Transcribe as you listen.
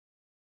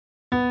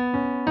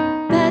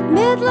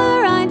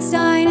Midler,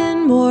 Einstein,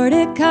 and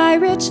Mordecai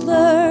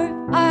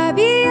Richler,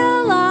 Abby,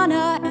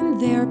 Alana, and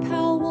their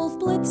pal Wolf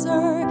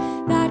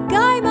Blitzer. That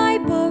guy my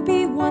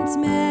Bobby once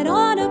met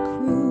on a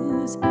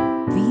cruise.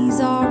 These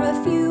are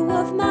a few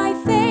of my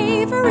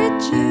favorite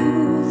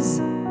Jews.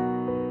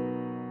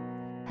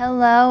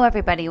 Hello,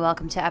 everybody.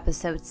 Welcome to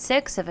episode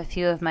 6 of A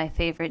Few of My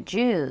Favorite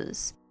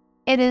Jews.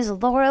 It is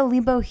Laura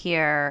Leibow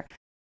here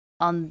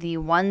on the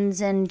ones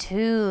and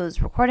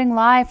twos, recording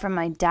live from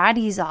my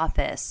daddy's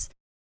office.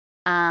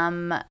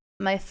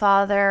 My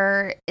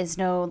father is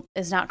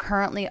not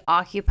currently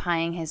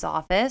occupying his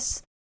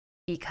office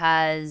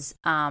because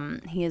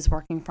he is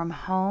working from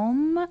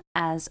home,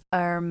 as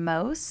are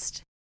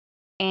most.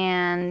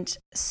 And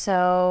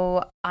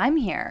so I'm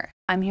here.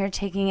 I'm here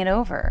taking it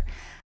over.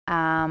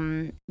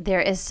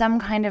 There is some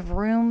kind of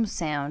room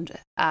sound,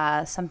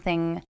 a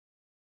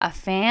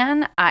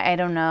fan. I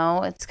don't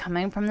know. It's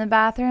coming from the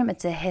bathroom.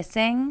 It's a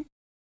hissing.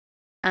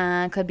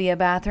 Could be a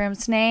bathroom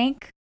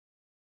snake.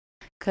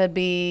 Could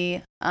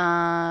be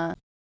a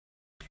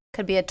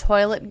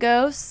toilet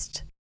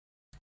ghost.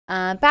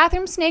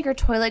 Bathroom snake or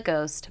toilet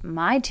ghost.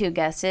 My two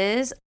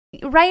guesses.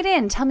 Write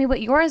in. Tell me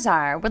what yours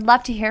are. Would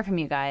love to hear from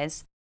you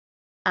guys.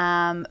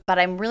 But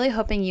I'm really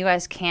hoping you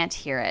guys can't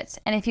hear it.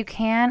 And if you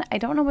can, I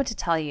don't know what to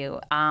tell you.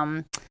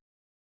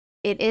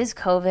 It is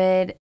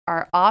COVID.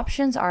 Our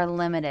options are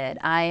limited.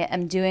 I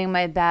am doing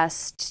my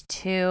best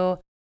to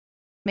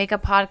make a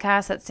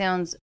podcast that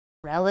sounds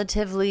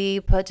relatively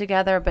put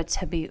together, but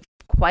to be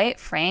quite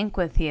frank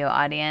with you,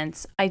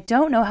 audience, I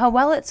don't know how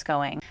well it's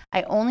going.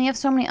 I only have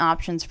so many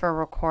options for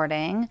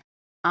recording.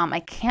 I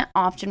can't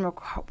often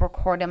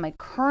record in my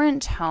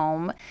current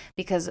home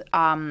because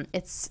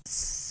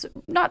it's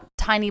not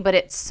tiny, but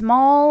it's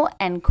small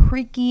and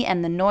creaky,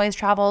 and the noise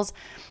travels.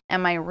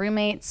 And my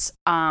roommates,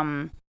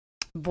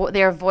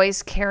 their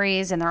voice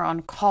carries, and they're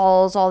on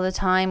calls all the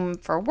time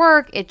for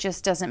work. It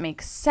just doesn't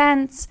make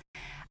sense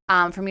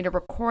for me to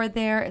record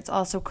there. It's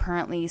also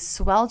currently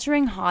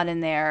sweltering hot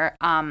in there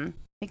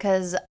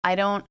because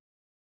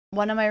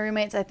one of my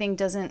roommates, I think,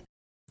 doesn't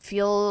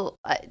feel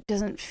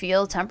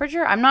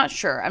temperature. I'm not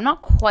sure. I'm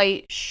not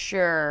quite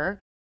sure.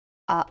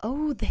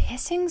 The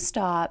hissing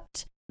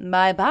stopped.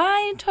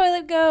 Bye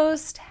toilet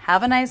ghost.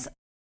 Have a nice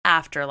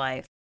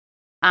afterlife.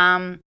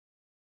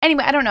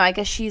 Anyway, I don't know. I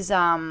guess she's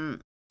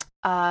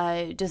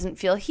doesn't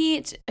feel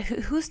heat.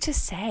 Who's to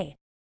say?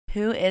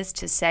 Who is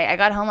to say? I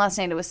got home last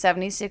night. It was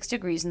 76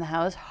 degrees in the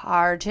house.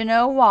 Hard to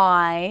know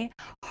why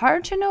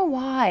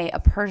a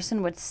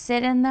person would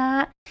sit in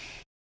that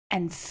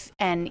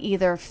and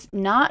either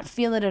not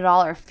feel it at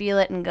all or feel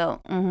it and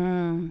go,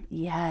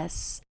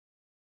 yes,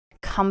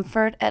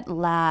 comfort at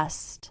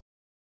last.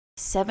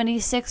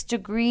 76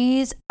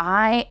 degrees,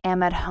 I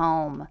am at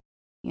home.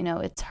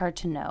 It's hard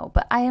to know,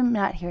 but I am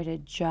not here to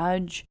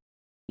judge.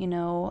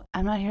 I'm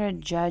not here to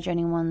judge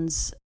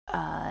anyone's,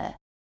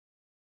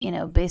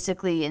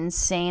 basically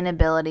insane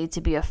ability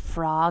to be a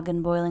frog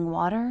in boiling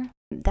water.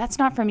 That's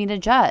not for me to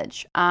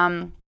judge.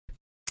 And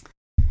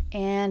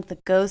the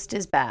ghost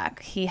is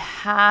back. He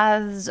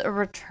has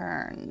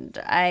returned.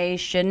 I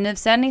shouldn't have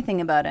said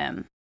anything about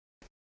him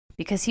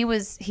because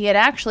he had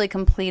actually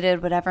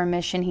completed whatever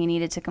mission he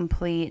needed to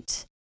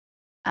complete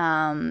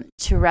to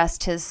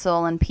rest his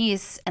soul in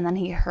peace. And then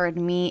he heard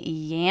me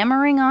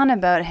yammering on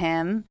about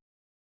him,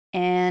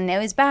 and now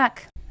he's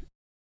back.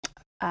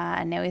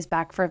 Now he's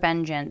back for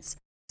vengeance.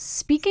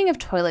 Speaking of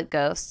toilet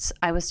ghosts,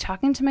 I was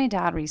talking to my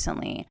dad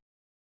recently.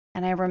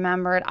 And I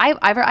remembered,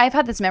 I've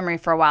had this memory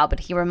for a while,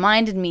 but he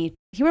reminded me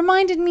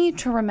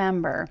to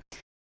remember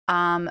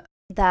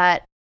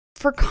that,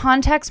 for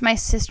context, my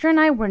sister and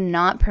I were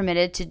not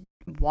permitted to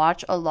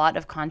watch a lot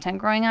of content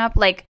growing up.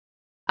 Like,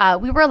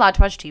 we were allowed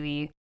to watch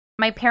TV.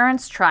 My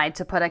parents tried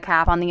to put a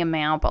cap on the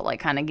amount, but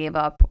kind of gave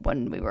up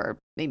when we were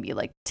maybe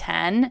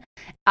 10.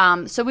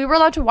 So we were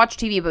allowed to watch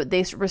TV, but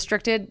they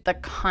restricted the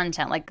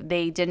content.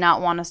 They did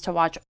not want us to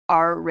watch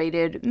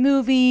R-rated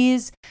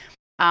movies.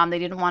 They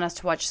didn't want us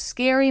to watch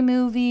scary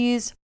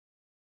movies.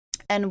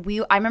 And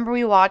I remember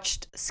we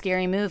watched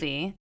Scary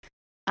Movie,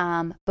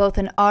 both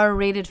an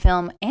R-rated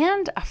film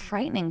and a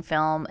frightening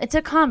film. It's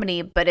a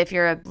comedy, but if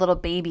you're a little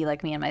baby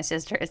like me and my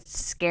sister, it's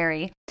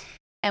scary.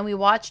 And we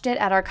watched it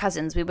at our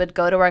cousin's. We would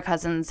go to our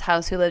cousin's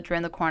house who lived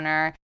around the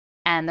corner,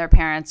 and their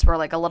parents were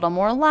a little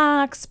more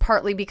lax,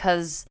 partly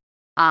because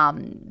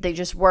they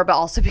just were, but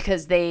also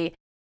because they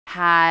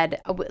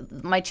had,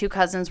 my two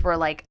cousins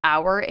were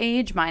our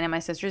age, mine and my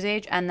sister's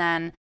age, and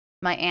then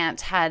my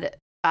aunt had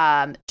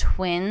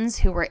twins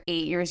who were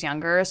 8 years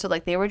younger, so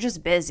they were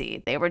just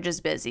busy,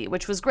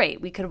 which was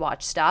great. We could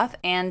watch stuff.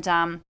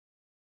 And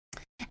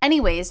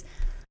anyways,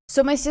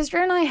 so my sister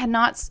and I had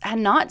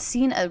not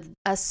seen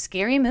a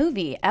scary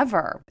movie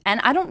ever, and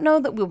I don't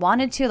know that we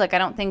wanted to. I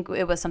don't think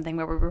it was something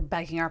where we were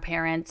begging our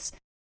parents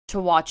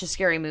to watch a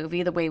scary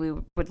movie the way we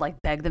would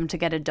beg them to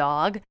get a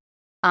dog.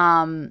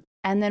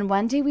 And then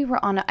one day we were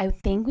I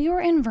think we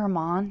were in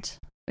Vermont.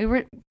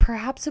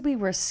 Perhaps we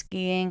were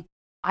skiing.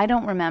 I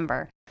don't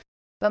remember.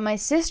 But my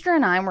sister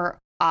and I were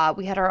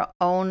we had our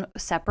own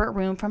separate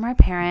room from our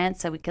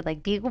parents, so we could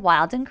like be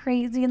wild and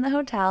crazy in the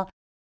hotel.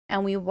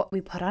 And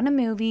we put on a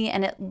movie,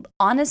 and it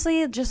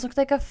honestly just looked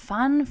like a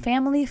fun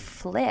family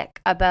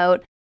flick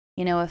about,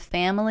 you know, a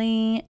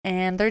family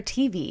and their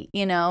TV,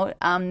 you know,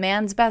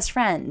 man's best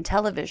friend,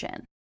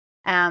 television.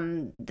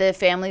 The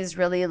family's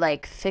really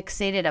like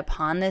fixated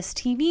upon this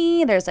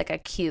TV. There's like a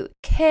cute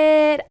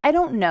kid. I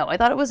don't know. I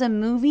thought it was a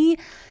movie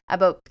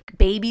about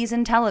babies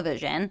and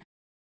television.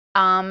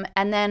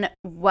 And then,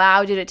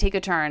 wow, did it take a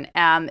turn.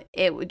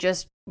 It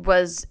just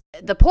was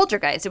the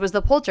Poltergeist. It was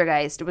the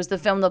Poltergeist. It was the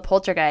film The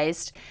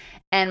Poltergeist.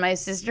 And my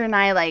sister and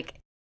I, like,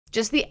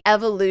 just the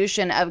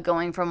evolution of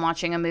going from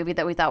watching a movie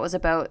that we thought was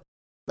about,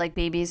 like,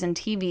 babies and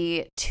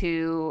TV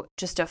to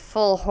just a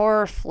full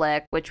horror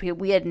flick, which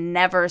we had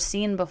never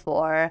seen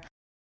before,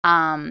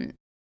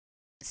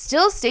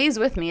 still stays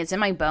with me. It's in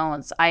my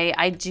bones.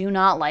 I do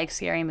not like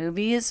scary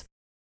movies.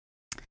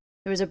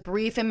 There was a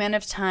brief amount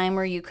of time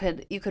where you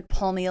could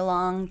pull me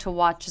along to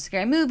watch a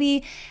scary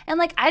movie, and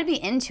like I'd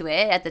be into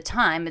it at the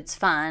time. It's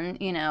fun,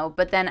 you know.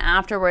 But then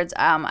afterwards,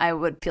 I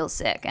would feel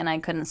sick and I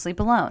couldn't sleep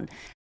alone.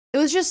 It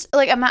was just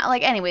like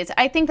anyways.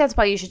 I think that's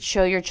why you should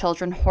show your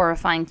children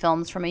horrifying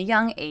films from a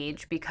young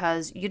age,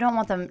 because you don't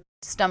want them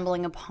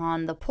stumbling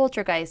upon the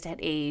Poltergeist at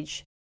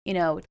age, you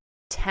know,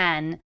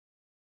 10,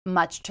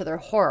 much to their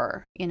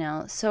horror, you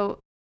know. So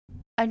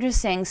I'm just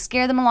saying,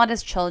 scare them a lot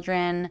as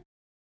children,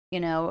 you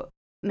know.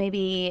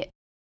 Maybe,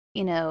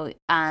 you know,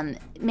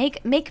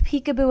 make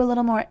peekaboo a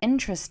little more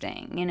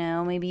interesting, you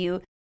know. Maybe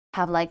you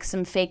have like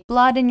some fake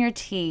blood in your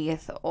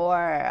teeth,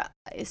 or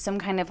some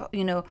kind of,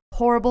 you know,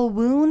 horrible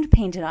wound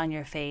painted on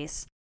your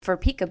face for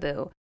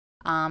peekaboo.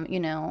 You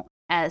know,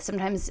 as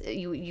sometimes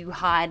you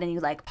hide and you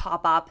like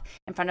pop up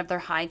in front of their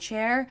high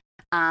chair.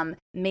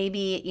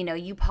 Maybe, you know,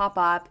 you pop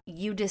up,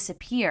 you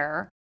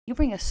disappear, you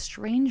bring a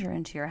stranger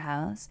into your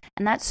house,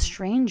 and that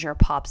stranger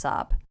pops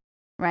up.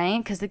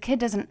 Right? Because the kid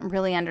doesn't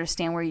really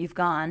understand where you've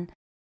gone.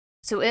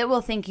 So it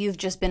will think you've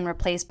just been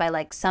replaced by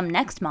like some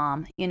next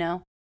mom, you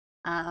know?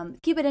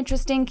 Keep it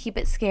interesting, keep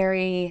it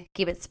scary,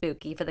 keep it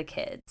spooky for the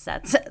kids.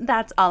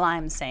 That's all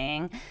I'm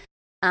saying.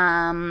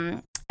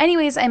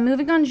 Anyways, I'm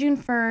moving on June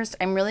 1st.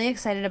 I'm really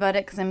excited about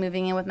it because I'm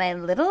moving in with my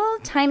little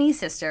tiny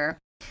sister,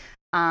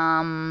 who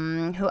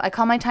I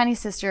call my tiny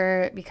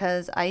sister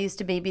because I used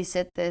to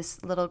babysit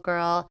this little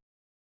girl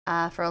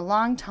for a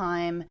long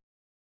time.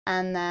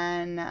 And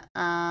then,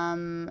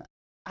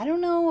 I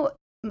don't know,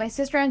 my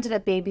sister ended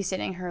up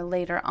babysitting her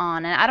later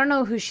on. And I don't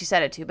know who she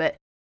said it to, but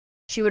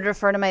she would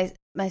refer to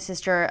my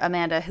sister,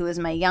 Amanda, who is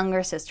my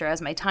younger sister,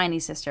 as my tiny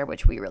sister,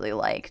 which we really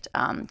liked,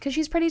 because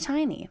she's pretty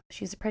tiny.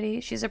 She's a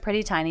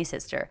pretty tiny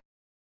sister.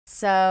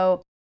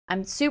 So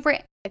I'm super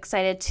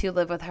excited to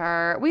live with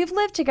her. We've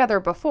lived together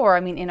before, I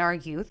mean, in our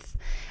youth.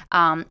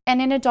 And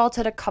in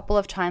adulthood, a couple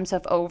of times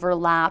have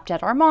overlapped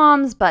at our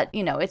mom's, but,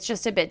 you know, it's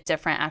just a bit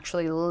different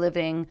actually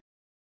living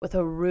with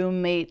a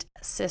roommate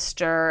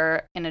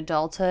sister in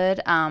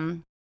adulthood.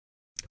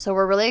 So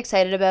we're really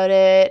excited about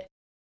it.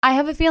 I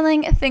have a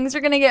feeling things are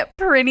going to get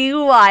pretty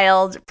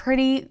wild,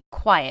 pretty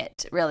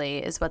quiet, really,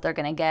 is what they're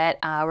going to get.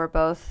 We're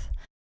both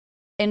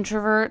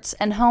introverts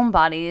and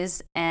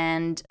homebodies,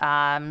 and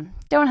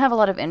don't have a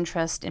lot of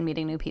interest in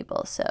meeting new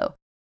people. So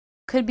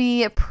could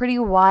be a pretty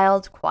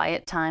wild,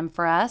 quiet time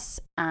for us.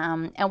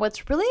 And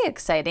what's really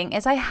exciting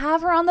is I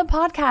have her on the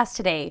podcast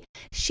today.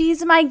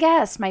 She's my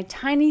guest. My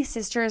tiny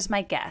sister is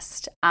my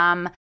guest.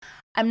 I'm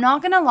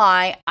not going to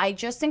lie. I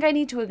just think I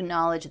need to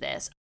acknowledge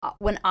this.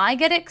 When I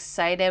get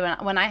excited,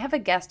 when I have a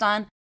guest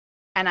on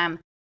and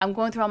I'm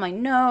going through all my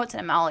notes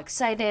and I'm all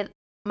excited,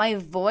 my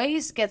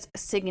voice gets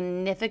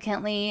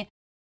significantly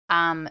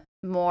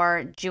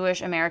more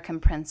Jewish American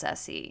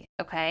princessy,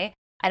 okay?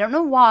 I don't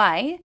know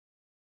why.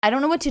 I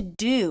don't know what to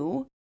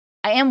do.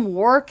 I am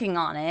working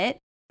on it,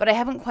 but I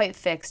haven't quite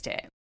fixed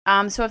it.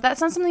 So if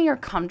that's not something you're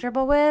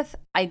comfortable with,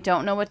 I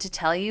don't know what to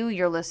tell you.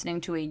 You're listening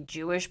to a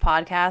Jewish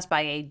podcast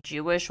by a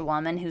Jewish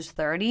woman who's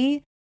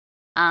 30.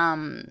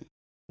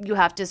 You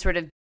have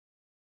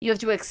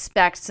to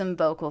expect some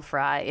vocal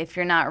fry. If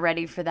you're not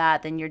ready for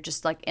that, then you're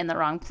just like in the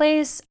wrong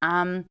place.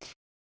 And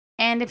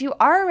if you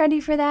are ready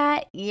for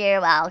that, you're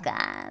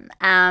welcome.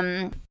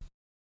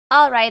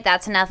 All right,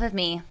 that's enough of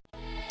me.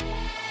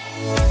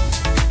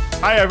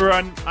 Hi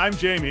everyone, I'm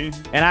Jamie.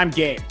 And I'm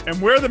Gabe.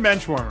 And we're the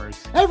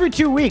Benchwarmers. Every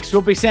 2 weeks,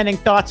 we'll be sending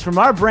thoughts from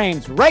our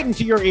brains right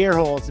into your ear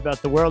holes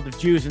about the world of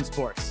Jews and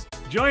sports.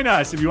 Join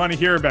us if you want to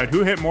hear about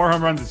who hit more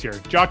home runs this year,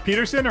 Jock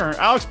Peterson or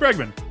Alex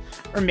Bregman.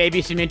 Or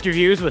maybe some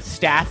interviews with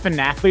staff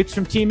and athletes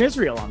from Team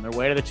Israel on their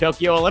way to the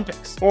Tokyo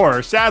Olympics.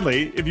 Or,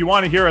 sadly, if you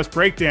want to hear us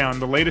break down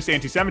the latest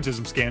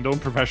anti-Semitism scandal in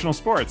professional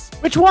sports.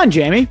 Which one,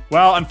 Jamie?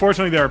 Well,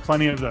 unfortunately, there are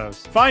plenty of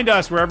those. Find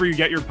us wherever you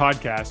get your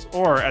podcasts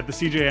or at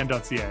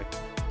thecjn.ca.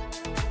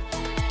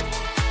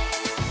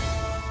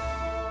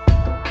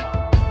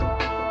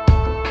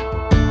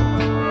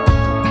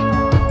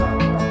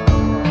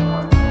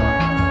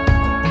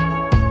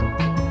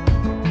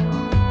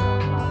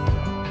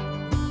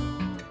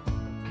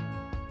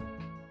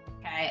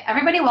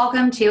 everybody.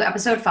 Welcome to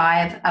episode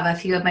 5 of A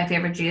Few of My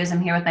Favorite Jews. I'm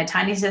here with my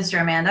tiny sister,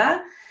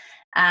 Amanda,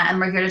 and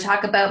we're here to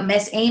talk about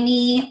Miss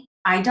Amy.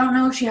 I don't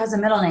know if she has a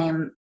middle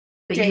name,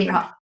 but Jade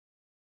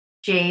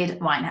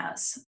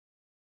Winehouse.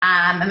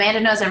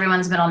 Amanda knows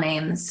everyone's middle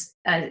names.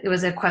 It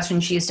was a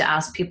question she used to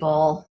ask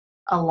people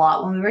a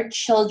lot when we were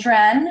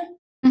children.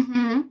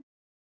 Mm-hmm.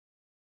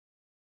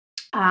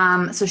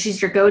 So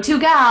she's your go-to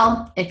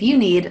gal if you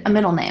need a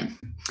middle name.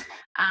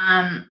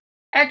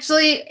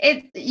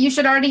 Actually, you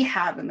should already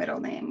have a middle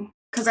name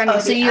because I'm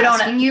so you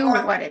asking don't you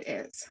what it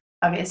is.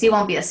 Okay, so you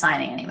won't be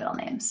assigning any middle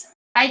names.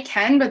 I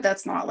can, but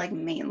that's not like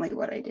mainly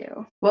what I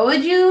do. What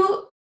would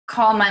you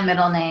call my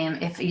middle name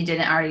if you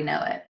didn't already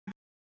know it?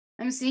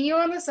 I'm seeing you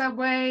on the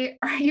subway.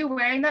 Are you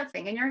wearing that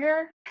thing in your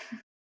hair?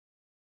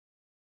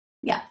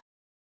 Yeah.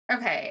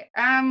 Okay.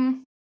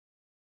 I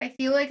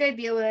feel like I'd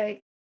be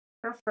like,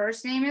 her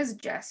first name is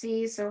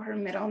Jessie, so her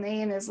middle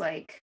name is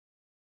like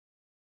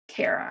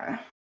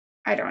Kara.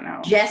 I don't know.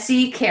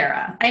 Jessie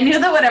Kara. I knew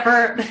that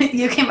whatever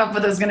you came up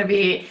with was going to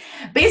be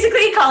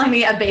basically calling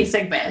me a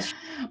basic bitch.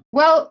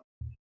 Well,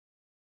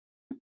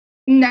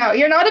 no,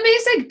 you're not a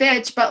basic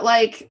bitch, but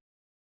like,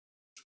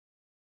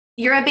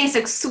 you're a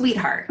basic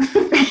sweetheart.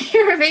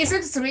 You're a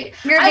basic sweet.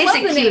 You're a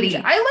basic cutie.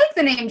 I like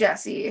the name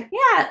Jessie.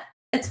 Yeah,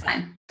 it's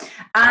fine.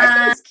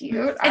 That's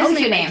cute. It's a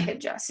cute name.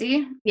 Kid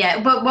Jessie.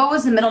 Yeah, but what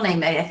was the middle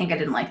name? I think I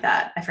didn't like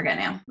that. I forget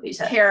now what you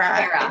said.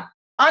 Kara.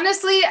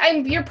 Honestly,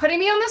 you're putting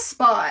me on the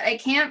spot. I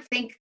can't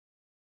think.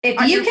 If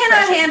you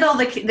cannot handle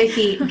the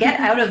heat, get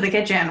out of the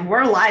kitchen.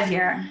 We're live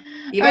here.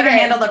 You better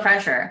handle the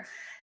pressure.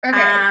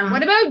 Okay.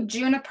 What about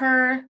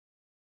Juniper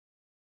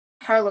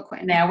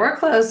Harlequin? Now we're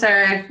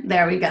closer.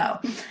 There we go.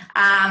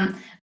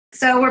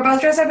 So we're both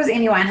dressed up as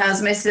Amy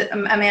Winehouse.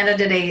 Amanda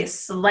did a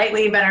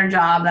slightly better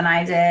job than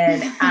I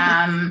did.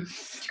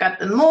 She got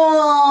the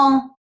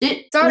mole.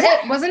 It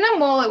wasn't a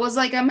mole. It was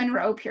like a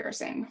Monroe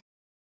piercing.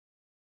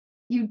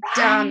 You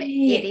dumb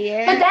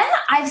idiot. But then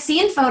I've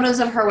seen photos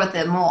of her with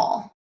a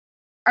mole.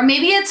 Or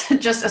maybe it's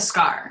just a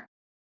scar.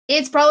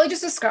 It's probably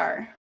just a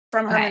scar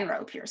from her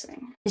Monroe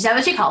piercing. Is that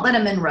what she called it? A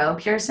Monroe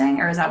piercing?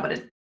 Or is that what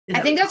it is? I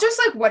think that's just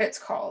like what it's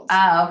called.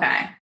 Oh,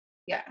 okay.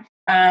 Yeah.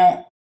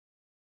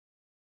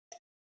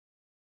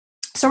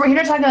 So we're here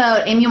to talk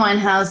about Amy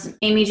Winehouse,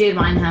 Amy Jade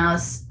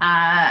Winehouse.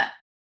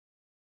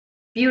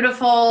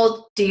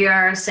 Beautiful,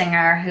 dear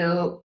singer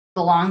who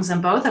belongs in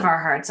both of our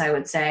hearts, I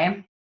would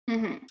say.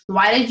 Mm-hmm.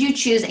 Why did you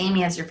choose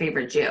Amy as your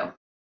favorite Jew?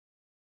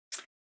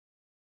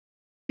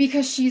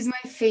 Because she's my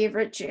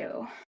favorite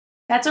Jew.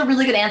 That's a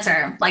really good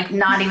answer. Like,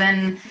 not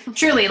even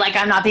truly, like,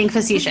 I'm not being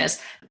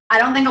facetious. I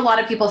don't think a lot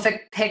of people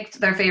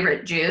picked their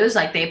favorite Jews.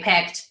 Like, they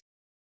picked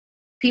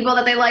people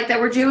that they liked that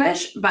were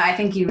Jewish, but I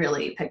think you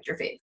really picked your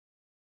favorite.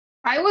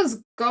 It's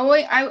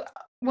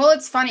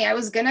funny. I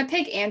was going to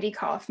pick Andy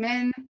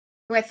Kaufman,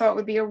 who I thought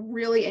would be a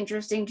really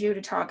interesting Jew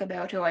to talk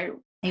about, who I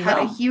had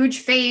a huge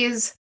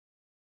phase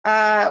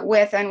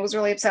with and was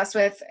really obsessed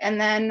with. And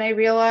then I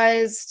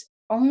realized,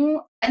 and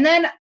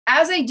then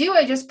as I do,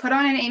 I just put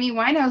on an Amy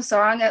Winehouse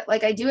song.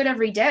 Like, I do it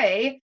every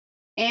day.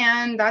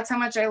 And that's how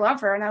much I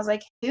love her. And I was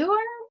like, who are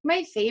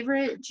my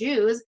favorite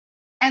Jews?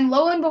 And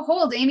lo and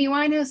behold, Amy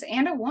Winehouse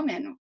and a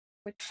woman.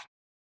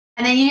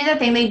 And then you do that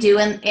thing they do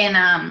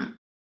in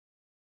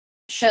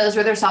shows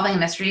where they're solving a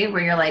mystery,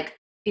 where you're like,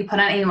 you put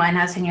on Amy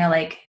Winehouse and you're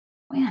like,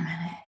 wait a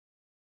minute.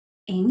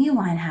 Amy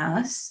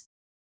Winehouse,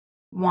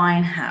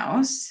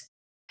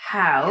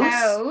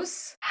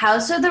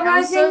 House of the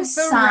Rising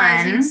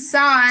Sun,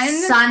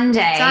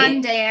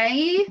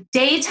 Sunday,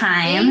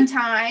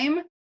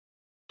 Daytime,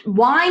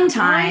 Wine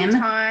Time,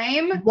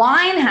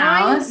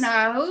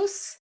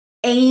 Winehouse,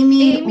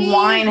 Amy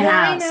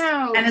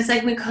Winehouse. And it's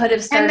like we could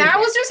have started. And that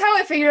was just how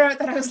I figured out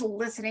that I was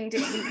listening to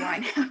Amy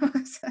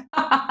Winehouse.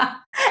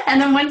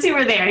 And then once you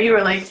were there, you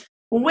were like,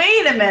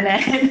 wait a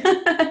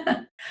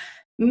minute.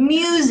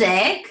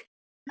 Music,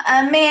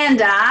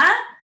 Amanda.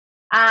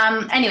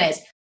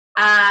 Anyways,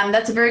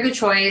 that's a very good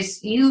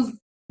choice.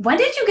 When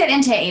did you get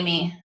into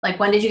Amy? Like,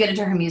 when did you get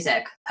into her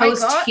music?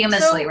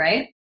 Posthumously,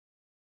 right?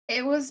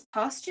 It was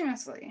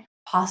posthumously.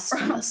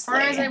 Posthumously.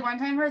 Or as I one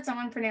time heard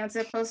someone pronounce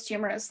it,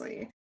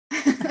 posthumously.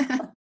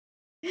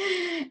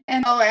 And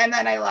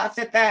then I laughed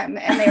at them,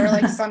 and they were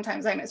like,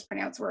 sometimes I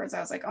mispronounce words. I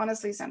was like,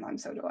 honestly,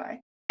 sometimes so do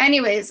I.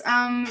 Anyways,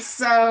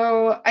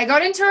 so I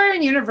got into her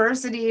in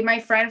university. My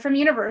friend from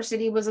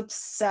university was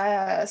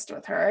obsessed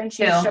with her, and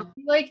she showed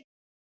me like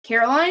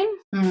Caroline.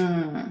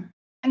 And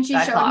she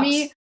showed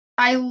me,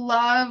 I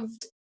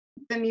loved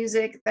the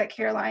music that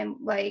Caroline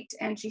liked,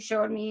 and she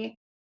showed me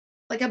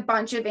like a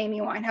bunch of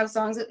Amy Winehouse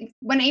songs.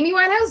 When Amy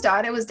Winehouse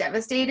died, I was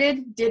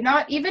devastated. Did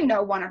not even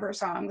know one of her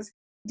songs.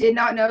 Did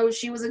not know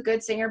she was a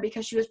good singer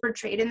because she was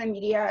portrayed in the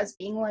media as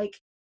being like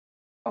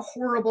a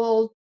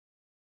horrible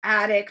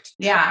addict,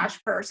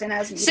 trash person.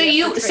 As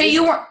media but you say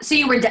you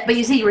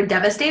were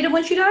devastated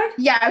when she died?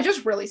 Yeah, I was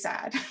just really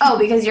sad. Oh,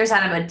 because you're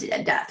sad about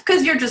death.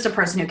 Because you're just a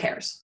person who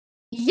cares.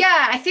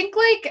 Yeah, I think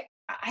like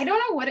I don't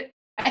know what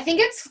I think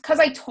it's because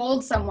I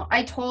told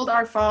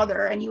our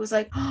father, and he was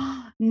like,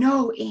 oh,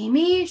 no,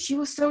 Amy, she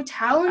was so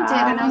talented.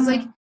 And I was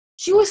like,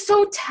 She was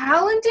so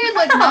talented.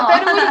 Like, not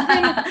that it would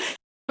have been.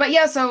 But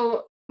yeah,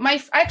 so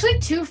actually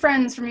 2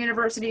 friends from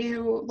university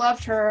who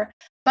loved her.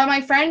 But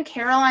my friend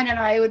Caroline and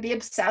I would be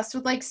obsessed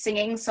with like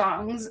singing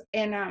songs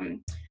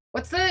in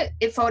what's the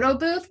photo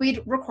booth?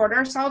 We'd record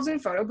ourselves in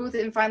photo booth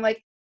and find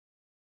like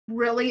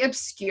really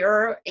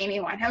obscure Amy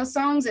Winehouse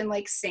songs and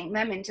like sing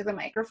them into the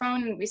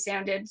microphone, and we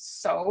sounded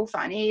so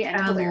funny and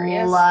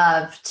hilarious. I'd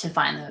love to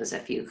find those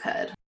if you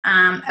could.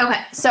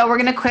 Okay, so we're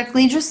gonna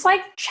quickly just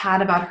like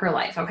chat about her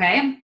life,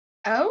 okay?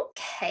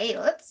 Okay,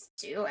 let's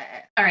do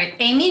it. All right,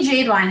 Amy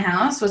Jade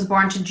Winehouse was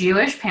born to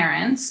Jewish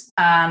parents.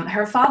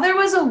 Her father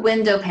was a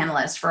window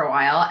panelist for a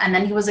while, and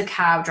then he was a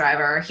cab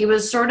driver. He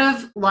was sort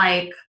of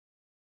like,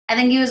 I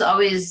think he was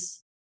always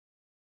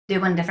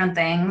doing different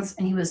things,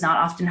 and he was not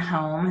often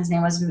home. His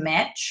name was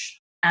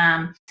Mitch.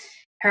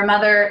 Her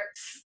mother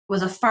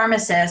was a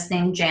pharmacist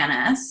named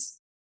Janice,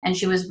 and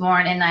she was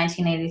born in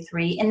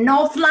 1983 in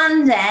North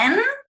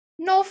London.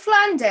 North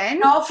London.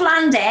 North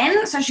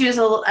London. So she was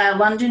a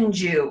London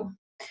Jew.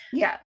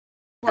 Yeah.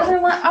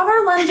 Other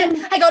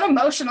London. I got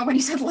emotional when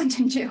you said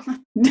London Jew.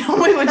 No,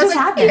 wait, what just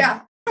happened?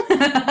 Yeah.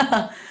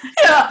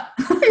 Yeah.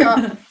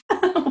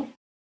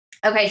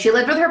 Okay, she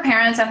lived with her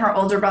parents and her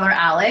older brother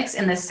Alex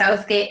in the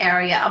Southgate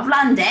area of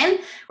London,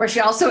 where she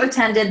also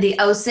attended the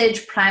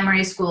Osage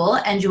Primary School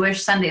and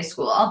Jewish Sunday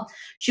School.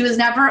 She was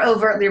never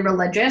overtly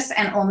religious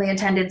and only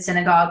attended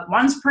synagogue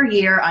once per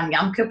year on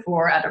Yom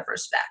Kippur out of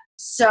respect.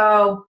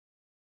 So,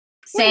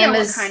 same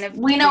as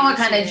we know what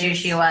kind of Jew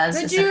she was.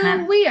 The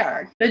Jew we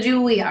are. The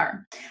Jew we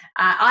are.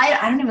 I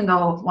don't even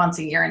go once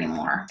a year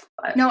anymore.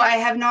 But. No, I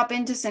have not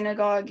been to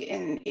synagogue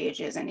in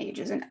ages and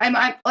ages, and I'm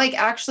like,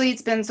 actually,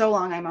 it's been so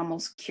long. I'm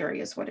almost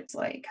curious what it's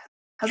like.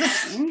 Has it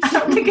changed? I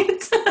don't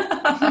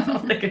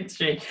think it's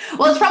changed.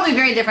 Well, it's probably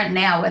very different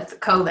now with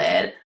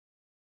COVID,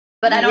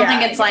 but I don't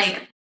think it's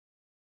like.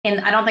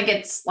 And I don't think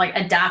it's like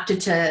adapted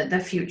to the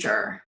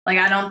future. Like,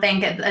 I don't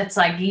think it's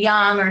like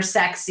young or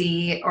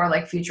sexy or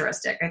like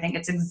futuristic. I think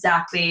it's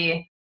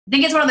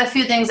one of the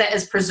few things that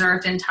is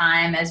preserved in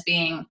time as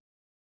being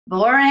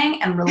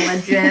boring and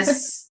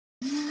religious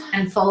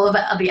and full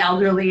of the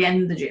elderly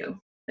and the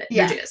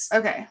Jews.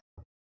 Okay.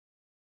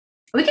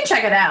 We can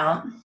check it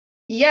out.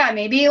 Yeah,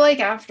 maybe like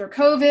after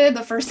COVID,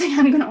 the first thing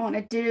I'm going to want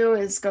to do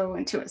is go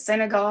into a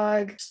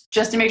synagogue.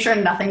 Just to make sure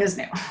nothing is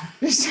new.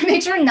 Just to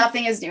make sure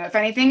nothing is new. If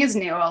anything is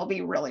new, I'll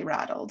be really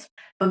rattled.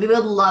 But we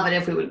would love it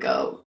if we would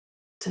go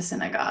to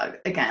synagogue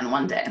again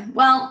one day.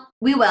 Well,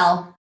 we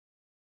will.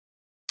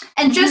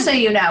 And just so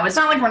you know, it's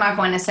not like we're not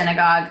going to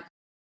synagogue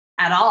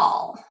at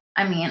all.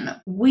 I mean,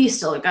 we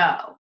still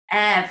go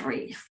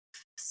every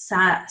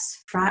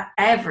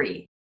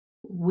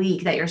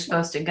week that you're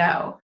supposed to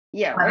go.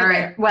 Yeah,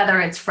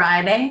 whether it's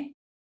Friday,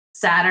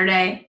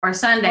 Saturday, or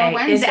Sunday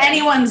is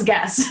anyone's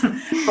guess.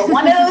 But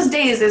one of those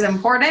days is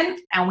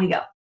important, and we go.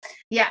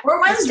 Yeah.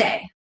 Or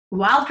Wednesday.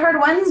 Wild Card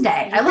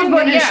Wednesday. I love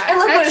going to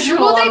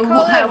school on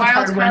Wild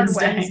Card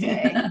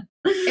Wednesday.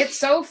 It's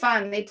so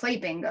fun. They play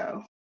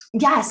bingo.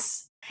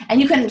 Yes. And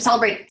you can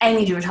celebrate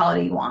any Jewish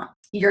holiday you want.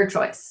 Your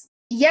choice.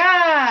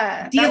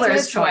 Yeah.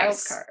 Dealer's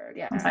choice. Wild Card.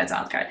 Yeah. Besides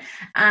Wild Card.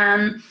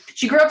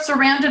 She grew up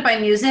surrounded by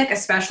music,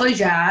 especially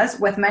jazz,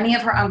 with many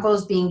of her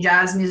uncles being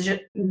jazz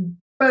musicians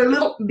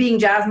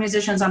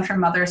on her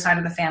mother's side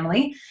of the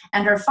family,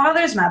 and her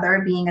father's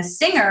mother being a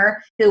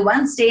singer who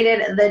once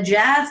dated the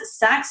jazz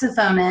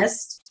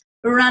saxophonist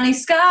Ronnie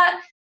Scott.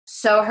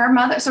 So her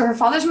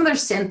father's mother,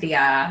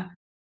 Cynthia,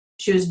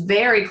 she was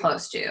very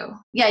close to.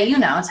 Yeah, you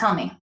know. Tell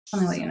me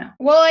what you know.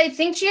 Well, I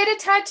think she had a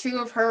tattoo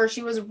of her.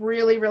 She was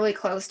really, really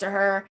close to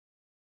her.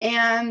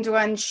 And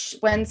when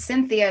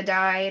Cynthia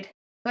died,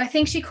 I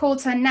think she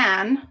called her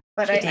Nan.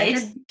 But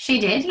she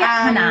did.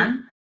 Yeah, her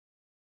Nan.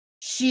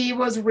 She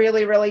was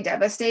really, really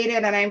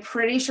devastated. And I'm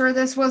pretty sure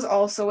this was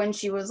also when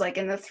she was like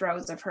in the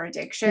throes of her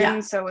addiction. Yeah.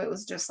 So it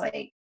was just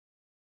like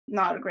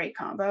not a great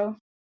combo.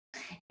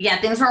 Yeah,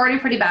 things were already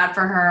pretty bad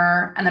for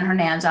her. And then her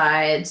Nan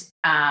died.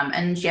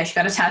 And yeah, she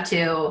got a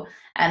tattoo.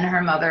 And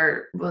her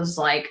mother was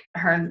like,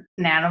 her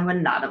Nana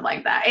would not have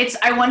liked that.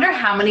 I wonder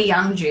how many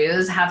young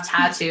Jews have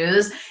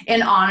tattoos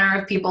in honor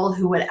of people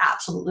who would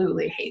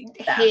absolutely hate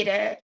them. Hate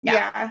it.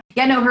 Yeah.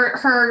 Yeah, no,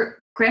 her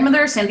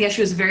grandmother, Cynthia, she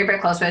was very, very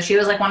close with. She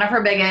was like one of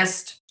her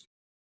biggest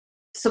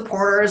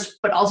supporters,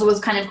 but also was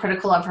kind of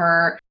critical of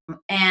her.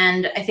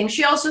 And I think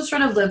she also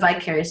sort of lived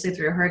vicariously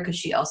through her because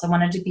she also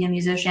wanted to be a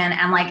musician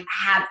and like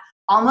had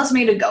almost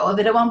made a go of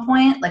it at one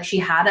point. Like she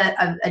had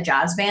a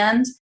jazz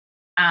band.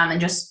 And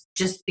just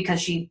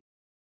because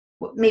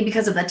maybe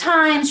because of the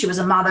times, she was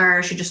a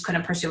mother, she just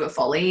couldn't pursue it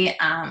fully.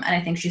 And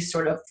I think she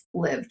sort of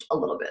lived a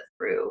little bit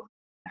through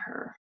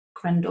her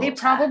granddaughter. They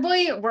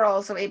probably were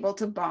also able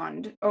to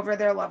bond over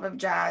their love of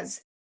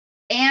jazz.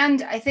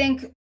 And I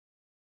think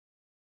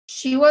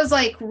she was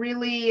like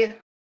really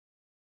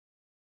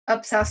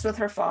obsessed with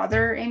her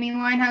father, Amy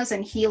Winehouse,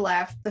 and he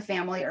left the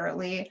family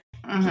early.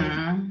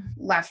 Mm-hmm.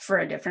 He left for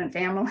a different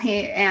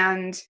family.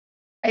 And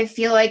I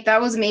feel like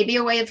that was maybe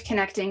a way of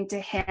connecting to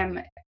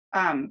him.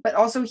 But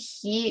also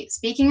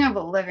speaking of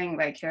living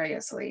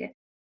vicariously,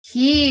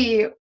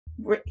 he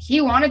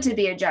he wanted to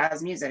be a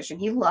jazz musician.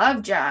 He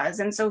loved jazz.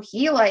 And so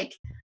he like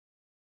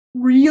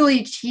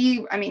really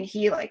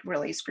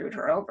really screwed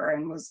her over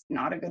and was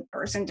not a good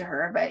person to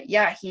her. But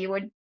yeah, he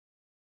would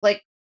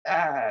like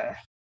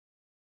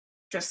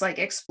just like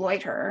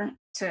exploit her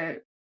to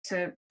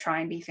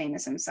try and be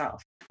famous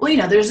himself.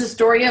 Well, there's a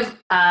story of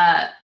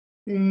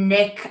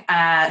Nick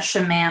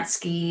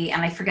Szymanski,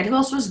 and I forget who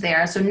else was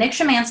there. So Nick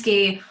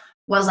Szymanski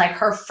was like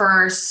her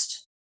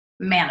first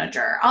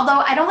manager, although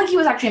I don't think he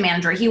was actually a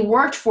manager. He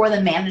worked for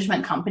the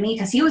management company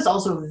because he was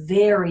also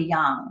very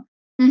young.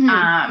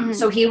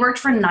 So he worked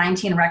for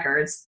 19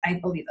 Records. I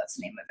believe that's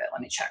the name of it.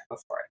 Let me check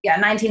before. Yeah,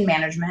 19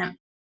 Management.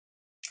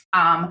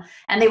 And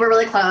they were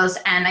really close.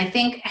 And I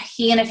think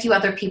he and a few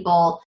other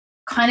people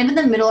kind of in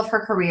the middle of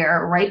her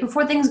career, right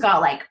before things got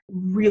like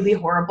really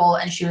horrible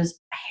and she was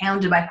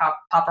hounded by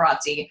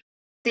paparazzi.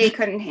 They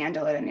couldn't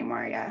handle it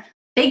anymore, yeah.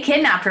 They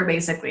kidnapped her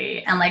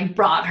basically and like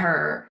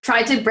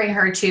tried to bring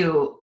her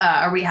to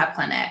a rehab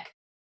clinic.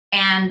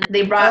 And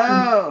they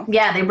brought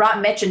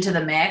Mitch into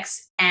the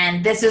mix.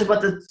 And this is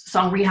what the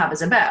song Rehab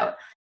is about.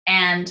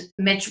 And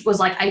Mitch was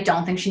like, I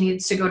don't think she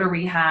needs to go to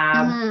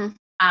rehab.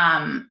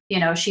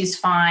 She's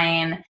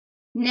fine.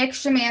 Nick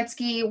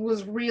Szymanski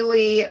was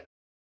really,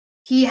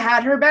 he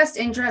had her best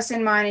interest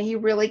in mind and he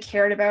really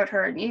cared about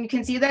her. And you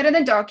can see that in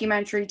the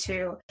documentary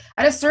too.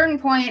 At a certain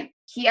point,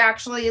 he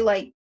actually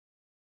like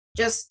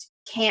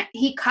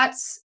he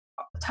cuts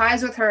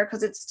ties with her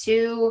because it's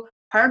too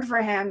hard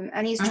for him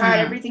and he's tried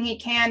everything he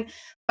can.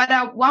 But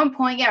at one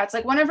point, yeah, it's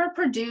like one of her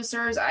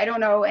producers, I don't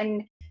know,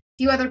 and a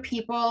few other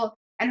people,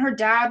 and her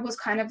dad was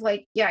kind of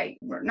like,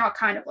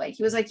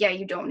 he was like, yeah,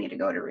 you don't need to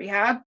go to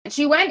rehab. And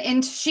she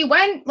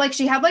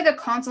had like a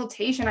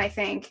consultation, I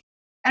think.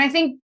 And I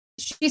think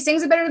she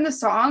sings about it in the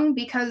song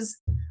because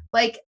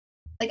like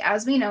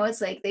as we know, it's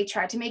like they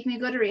tried to make me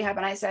go to rehab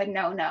and I said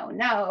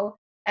no.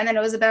 And then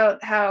it was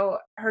about how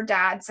her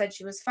dad said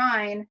she was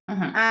fine.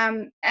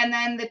 And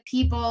then the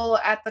people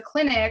at the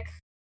clinic,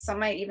 some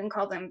might even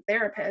call them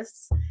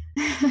therapists,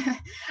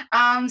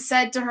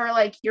 said to her,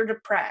 like, you're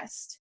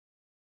depressed.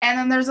 And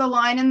then there's a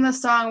line in the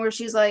song where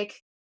she's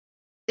like,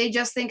 they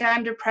just think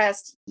I'm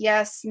depressed.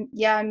 Yes,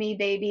 yeah, me,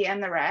 baby,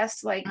 and the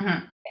rest. Like,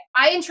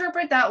 I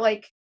interpret that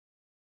like,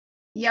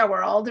 yeah,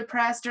 we're all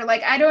depressed, or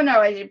like, I don't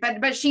know.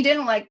 But she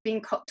didn't like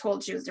being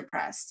told she was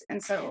depressed.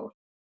 And so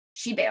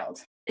she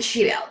bailed.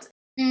 She bailed.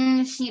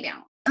 Her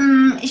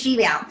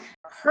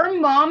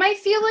mom, I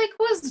feel like,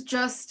 was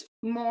just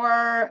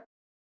more,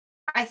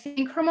 I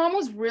think her mom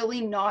was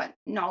really not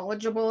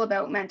knowledgeable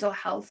about mental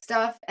health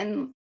stuff.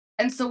 And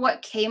so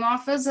what came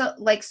off as a,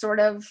 like, sort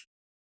of,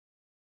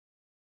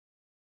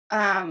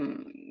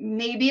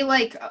 maybe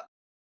like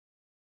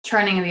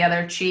turning the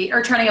other cheek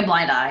or turning a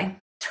blind eye.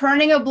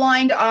 Turning a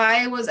blind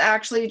eye was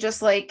actually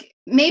just like,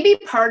 maybe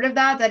part of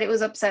that it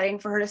was upsetting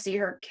for her to see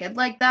her kid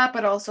like that,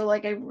 but also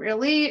like,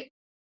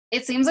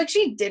 it seems like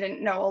she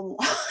didn't know a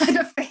lot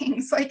of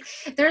things. Like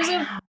there's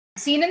a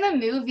scene in the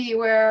movie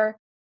where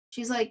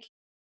she's like,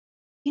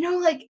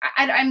 like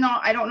I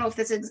don't know if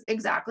this is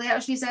exactly how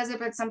she says it,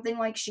 but something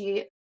like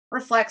she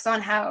reflects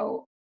on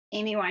how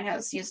Amy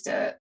Winehouse used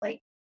to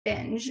like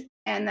binge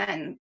and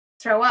then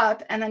throw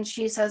up. And then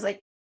she says like,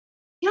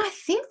 I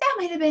think that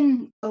might've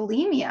been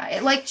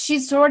bulimia. Like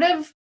she's sort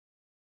of,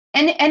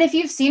 and if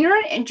you've seen her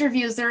in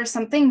interviews, there is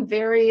something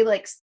very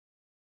like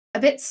a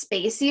bit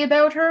spacey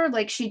about her.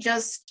 Like she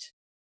just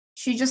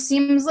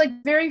seems like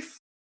very,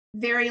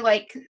 very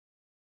like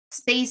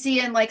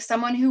spacey and like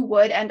someone who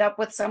would end up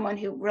with someone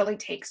who really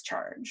takes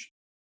charge.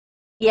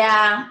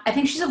 Yeah, I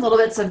think she's a little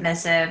bit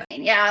submissive.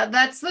 Yeah,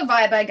 that's the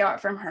vibe I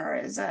got from her,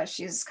 is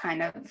she's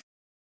kind of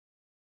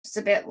just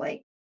a bit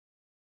like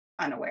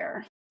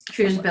unaware.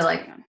 She was a bit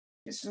like,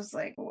 it's just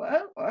like,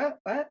 what?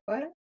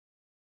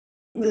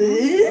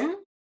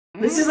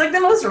 This is like the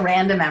most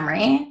random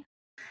memory.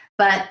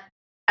 But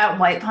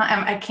at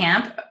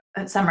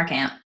at summer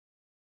camp,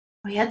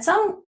 we had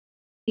some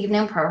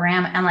evening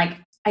program, and like,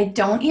 I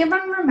don't even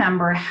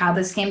remember how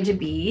this came to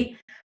be,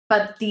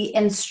 but the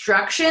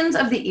instructions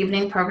of the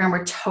evening program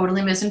were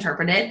totally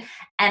misinterpreted,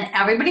 and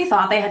everybody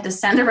thought they had to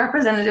send a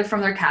representative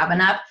from their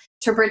cabin up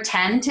to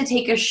pretend to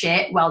take a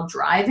shit while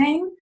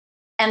driving.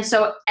 And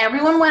so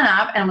everyone went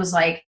up and was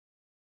like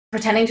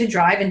pretending to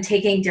drive and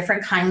taking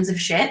different kinds of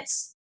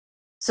shits.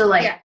 So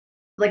like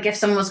if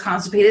someone was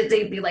constipated,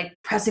 they'd be like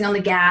pressing on the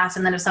gas,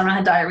 and then if someone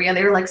had diarrhea,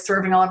 they were like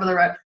swerving all over the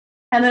road.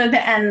 And then at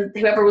the end,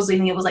 whoever was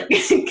leading it was like,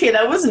 okay,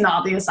 that was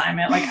not the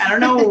assignment. Like, I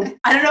don't know.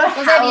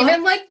 Was that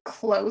even like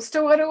close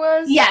to what it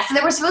was? Yeah. So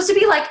there was supposed to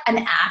be like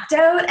an act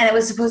out, and it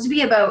was supposed to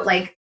be about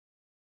like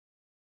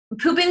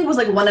pooping was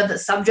like one of the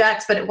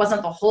subjects, but it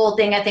wasn't the whole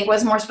thing. I think it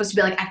was more supposed to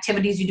be like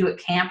activities you do at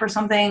camp or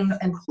something,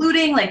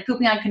 including like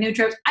pooping on canoe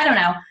trips. I don't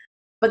know.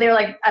 But they were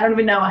like, I don't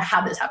even know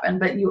how this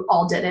happened, but you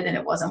all did it, and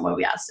it wasn't what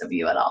we asked of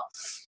you at all.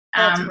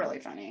 That's really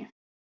funny.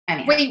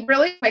 Anyhow. Wait,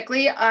 really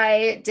quickly,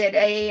 I did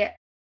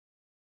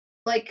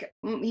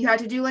you had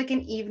to do like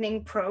an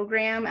evening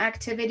program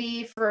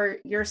activity for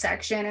your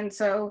section. And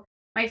so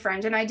my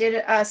friend and I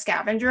did a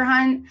scavenger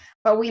hunt,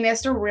 but we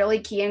missed a really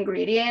key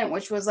ingredient,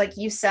 which was like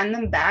you send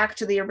them back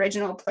to the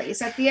original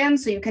place at the end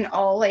so you can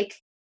all like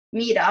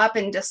meet up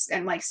and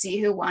like see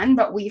who won,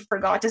 but we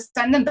forgot to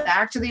send them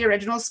back to the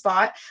original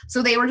spot.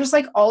 So they were just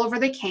like all over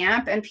the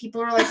camp and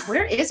people were like,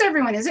 where is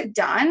everyone? Is it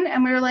done?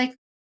 And we were like,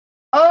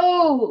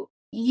 oh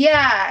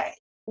yeah,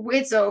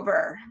 it's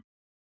over.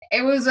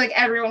 It was like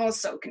everyone was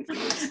so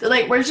confused. They're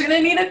like, we're just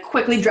gonna need to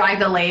quickly drive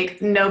the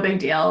lake, no big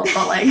deal.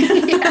 But like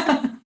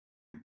Yeah.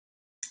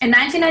 In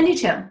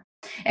 1992,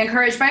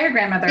 encouraged by her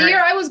grandmother. The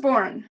year I was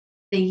born.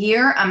 The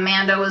year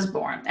Amanda was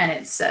born. And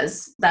it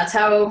says that's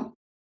how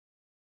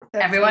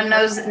everyone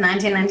knows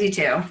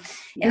 1992. Yeah.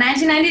 In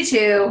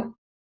 1992,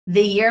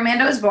 the year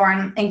Amanda was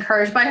born,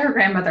 encouraged by her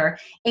grandmother,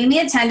 Amy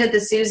attended the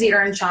Susie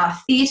Earnshaw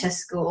Theatre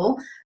School,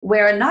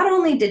 where not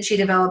only did she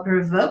develop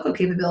her vocal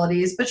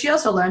capabilities, but she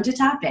also learned to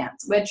tap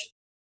dance, which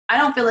I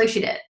don't feel like she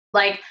did.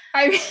 Like,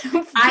 I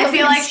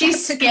feel like she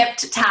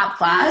skipped tap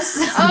class.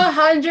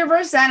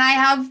 100%. I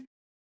have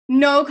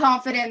no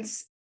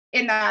confidence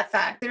in that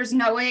fact. There's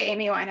no way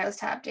Amy Winehouse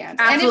tap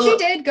danced. Absolutely.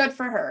 And if she did, good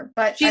for her.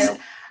 But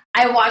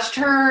I watched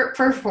her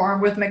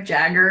perform with Mick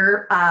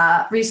Jagger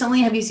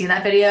recently. Have you seen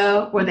that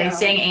video where they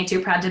sang Ain't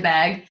Too Proud to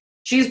Beg?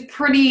 She's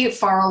pretty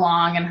far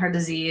along in her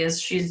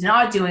disease. She's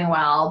not doing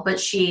well, but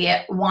she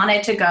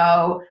wanted to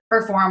go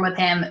perform with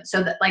him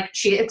so that, like,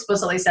 she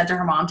explicitly said to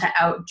her mom to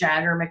out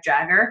Jagger Mick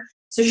Jagger.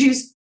 So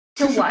she's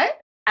to what?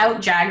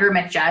 Out Jagger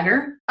Mick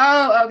Jagger.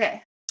 Oh,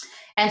 okay.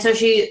 And so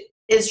she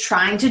is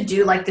trying to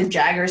do like the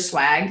Jagger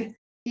swag.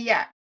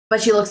 Yeah.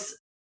 But she looks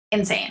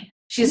insane.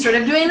 She's sort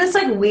of doing this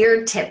like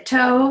weird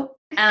tiptoe.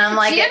 And I'm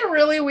like, she had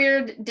really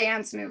weird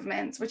dance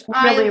movements, which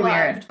really I loved.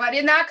 weird. But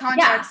in that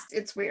context,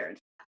 it's weird.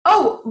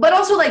 Oh, but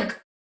also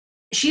like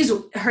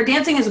her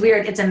dancing is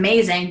weird. It's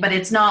amazing, but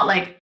it's not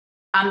like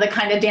the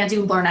kind of dance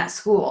you learn at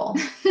school.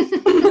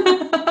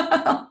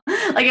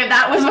 Like if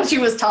that was what she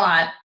was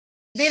taught.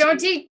 They don't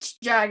teach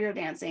Jagger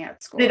dancing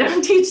at school. They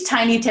don't teach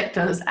tiny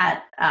tiptoes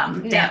at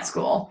dance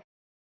school.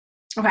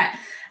 Okay.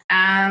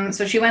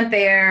 So she went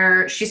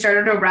there. She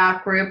started a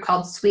rock group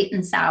called Sweet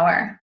and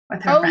Sour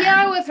with her friend.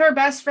 Yeah, with her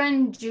best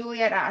friend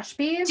Juliet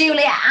Ashby.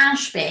 Juliet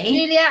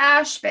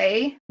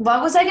Ashby.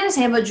 What was I going to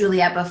say about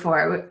Juliet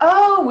before?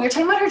 Oh, we were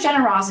talking about her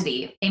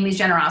generosity, Amy's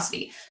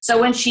generosity.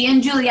 So when she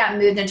and Juliet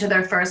moved into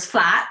their first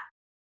flat,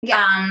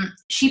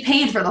 she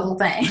paid for the whole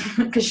thing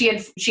because she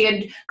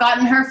had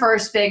gotten her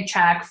first big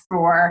check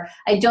for,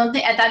 I don't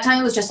think at that time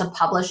it was just a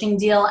publishing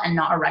deal and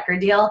not a record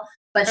deal,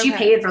 but she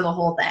paid for the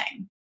whole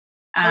thing.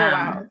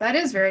 Wow, that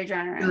is very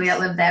generous.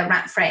 Juliet lived there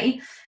rent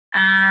free.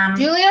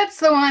 Juliet's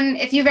the one,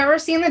 if you've ever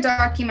seen the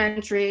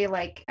documentary,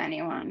 like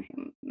anyone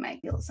who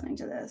might be listening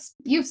to this,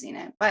 you've seen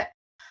it, but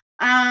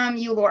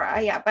you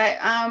Laura,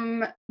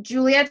 but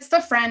Juliet's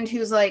the friend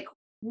who's like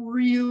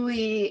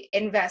really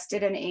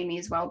invested in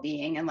Amy's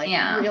well-being and like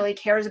really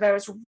cares about her,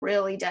 is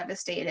really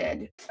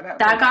devastated about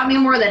that. Got me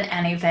more than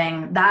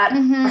anything. That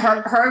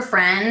her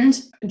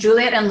friend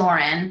Juliet and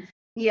Lauren,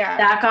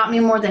 that got me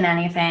more than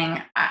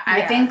anything.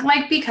 I think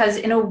like because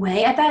in a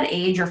way at that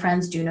age your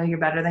friends do know you're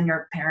better than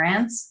your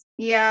parents.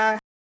 Yeah,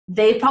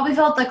 they probably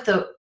felt like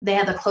they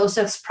had the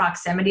closest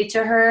proximity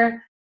to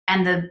her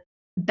and the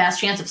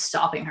best chance of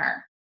stopping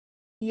her.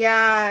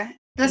 Yeah,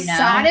 the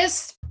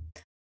saddest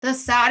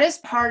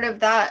part of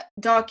that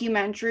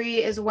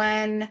documentary is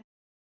when,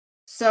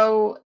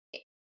 so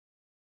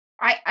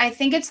I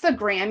think it's the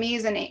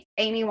Grammys and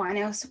Amy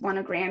Winehouse won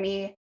a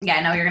Grammy. Yeah,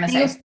 I know what you're going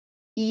to say.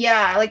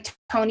 Like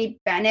Tony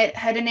Bennett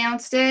had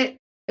announced it.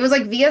 It was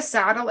like via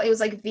satellite. It was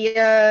like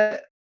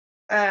via,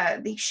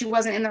 she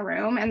wasn't in the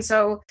room. And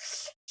so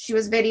she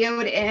was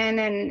videoed in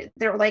and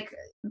they're like,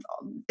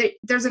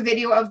 there's a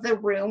video of the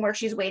room where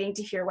she's waiting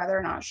to hear whether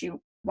or not she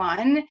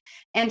won,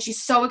 and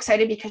she's so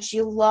excited because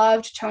she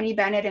loved Tony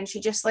Bennett and she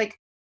just like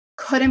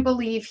couldn't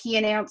believe he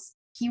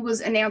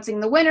was announcing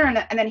the winner, and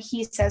then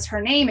he says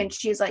her name and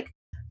she's like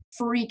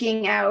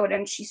freaking out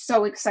and she's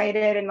so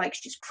excited and like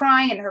she's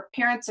crying, and her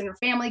parents and her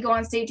family go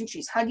on stage and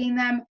she's hugging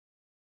them.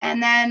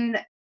 And then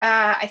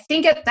I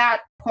think at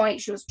that point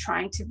she was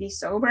trying to be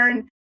sober,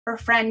 and her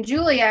friend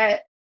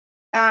Juliet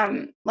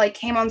like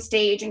came on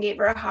stage and gave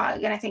her a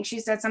hug, and I think she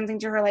said something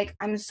to her like,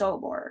 I'm so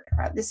bored,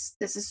 this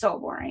is so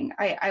boring,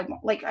 I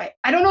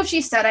don't know if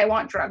she said I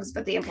want drugs,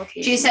 but the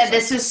implication, she said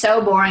this is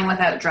so boring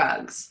without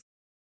drugs.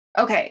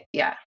 Okay,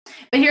 yeah.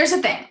 But here's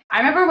the thing, I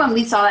remember when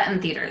we saw that in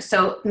theaters,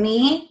 so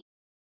me,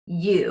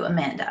 you,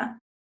 Amanda,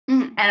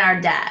 and our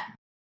dad.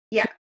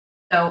 Yeah.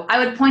 So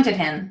I would point at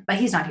him, but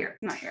he's not here.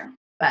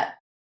 But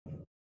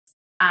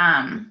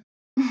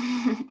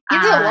he's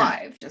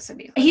alive, just to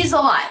be clear. He's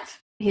alive.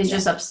 He's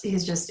just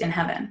in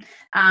heaven.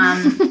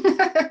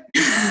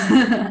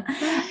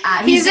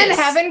 He's in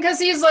heaven because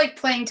he's like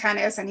playing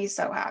tennis and he's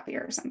so happy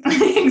or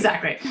something.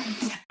 Exactly.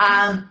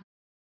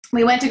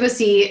 We went to go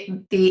see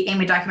the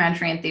Amy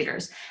documentary in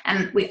theaters,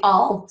 and we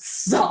all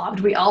sobbed.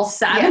 We all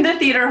sat in the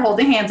theater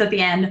holding hands at the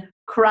end,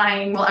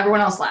 crying while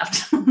everyone else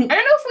left. I don't know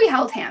if we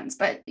held hands,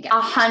 but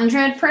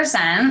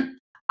 100%.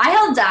 I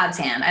held Dad's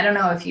hand. I don't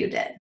know if you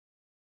did.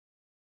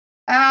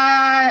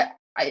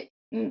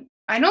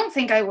 I don't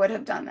think I would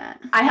have done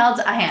that. I held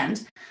a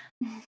hand.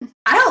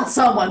 I held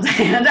someone's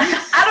hand.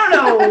 I don't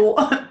know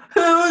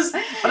whose,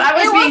 but I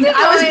was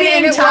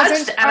being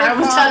touched, and I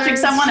was touching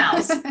someone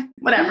else.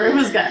 Whatever, it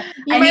was good.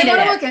 I might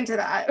want to look into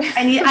that.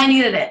 I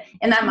needed it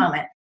in that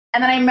moment.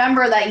 And then I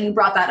remember that you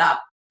brought that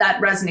up. That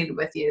resonated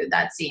with you,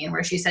 that scene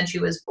where she said she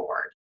was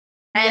bored.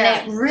 And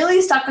it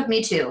really stuck with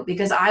me too,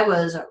 because I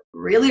was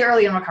really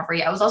early in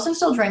recovery. I was also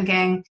still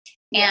drinking,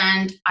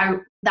 and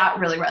that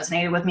really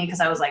resonated with me,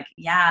 because I was like,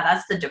 yeah,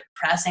 that's the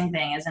depressing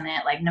thing, isn't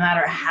it? Like, no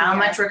matter how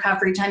much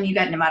recovery time you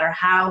get, no matter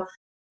how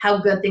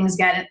good things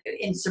get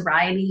in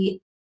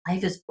sobriety,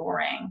 life is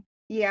boring.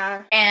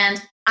 Yeah.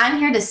 And I'm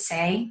here to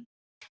say,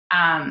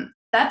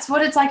 that's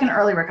what it's like in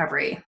early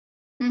recovery.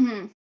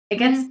 Mm-hmm. It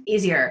gets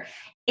easier.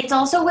 It's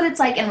also what it's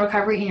like in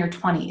recovery in your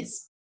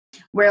 20s,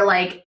 where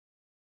like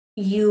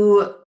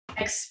you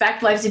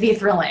expect life to be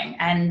thrilling,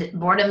 and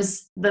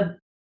boredom's the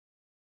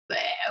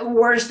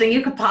worst thing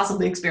you could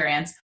possibly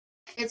experience.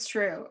 It's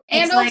true.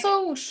 And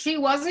also, she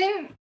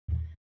wasn't,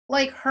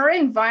 like, her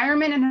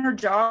environment and her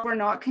job were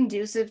not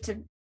conducive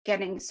to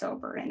getting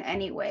sober in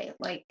any way.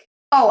 Like,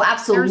 oh,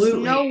 absolutely.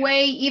 There's no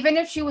way, even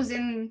if she was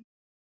in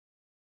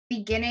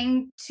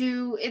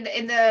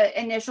the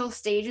initial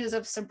stages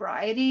of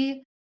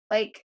sobriety,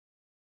 like,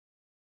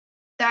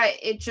 that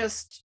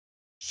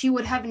she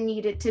would have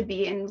needed to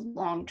be in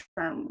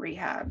long-term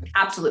rehab.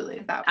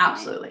 Absolutely.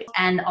 Absolutely.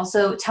 And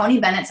also, Tony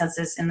Bennett says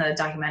this in the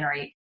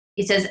documentary.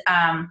 He says,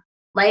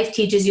 life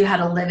teaches you how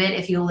to live it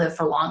if you live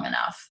for long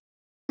enough.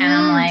 And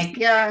I'm like,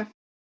 yeah,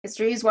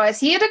 history's wise.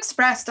 He had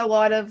expressed a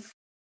lot of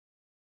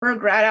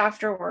regret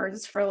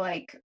afterwards for,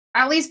 like,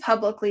 at least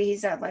publicly, he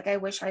said, like, I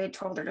wish I had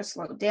told her to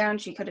slow down.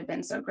 She could have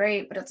been so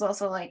great. But it's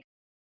also like,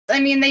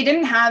 I mean, they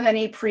didn't have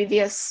any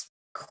previous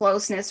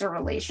closeness or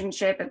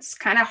relationship. It's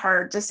kind of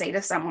hard to say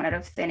to someone out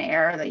of thin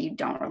air that you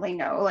don't really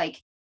know, like,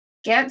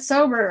 get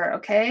sober,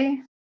 okay?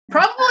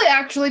 Probably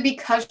actually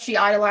because she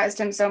idolized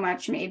him so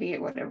much, maybe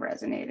it would have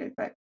resonated,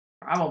 but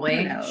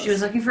probably. She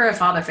was looking for a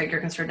father figure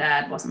because her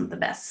dad wasn't the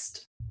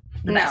best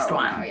one.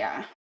 No,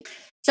 yeah.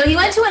 So he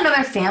went to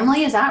another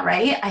family, is that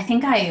right? I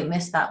think I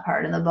missed that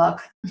part in the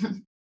book.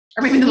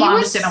 Or maybe the mom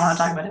just didn't want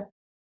to talk about it.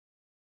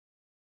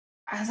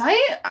 As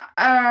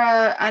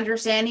I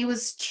understand, he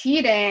was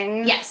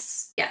cheating.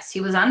 Yes,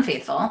 he was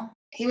unfaithful.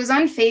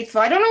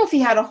 I don't know if he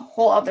had a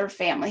whole other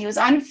family. He was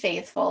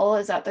unfaithful,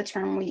 is that the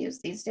term we use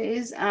these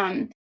days?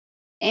 And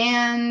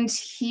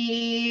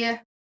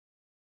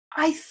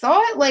I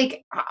thought,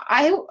 like,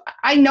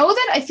 I know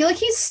that I feel like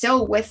he's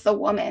still with the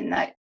woman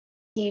that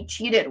he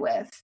cheated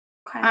with.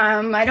 Okay.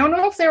 I don't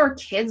know if there were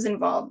kids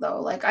involved,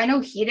 though. Like, I know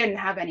he didn't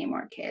have any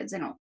more kids,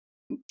 and I'm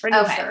pretty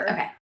sure.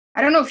 Okay.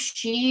 I don't know if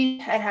she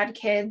had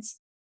kids,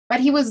 but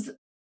he was,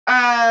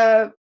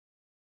 at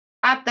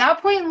that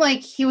point, like,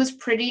 he was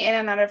pretty in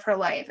and out of her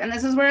life. And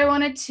this is where I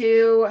wanted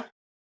to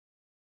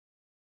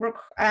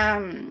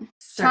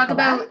talk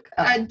about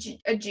a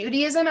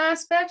Judaism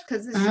aspect,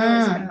 because this show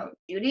is about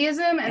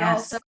Judaism, and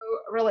also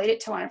relate it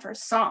to one of her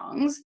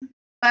songs.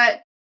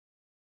 But,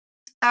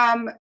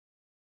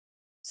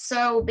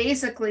 so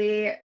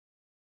basically,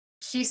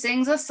 she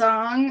sings a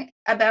song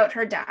about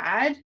her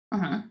dad,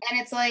 and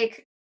it's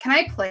like, can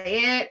I play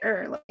it?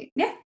 Or, like,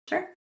 yeah,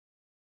 sure.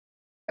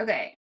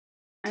 Okay,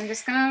 I'm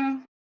just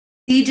gonna.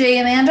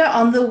 DJ Amanda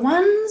on the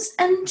ones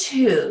and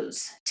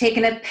twos,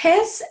 taking a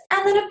piss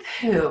and then a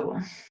poo.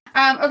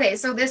 Okay,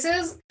 so this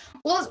is,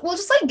 we'll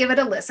just, like, give it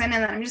a listen,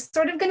 and then I'm just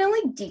sort of gonna,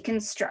 like,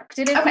 deconstruct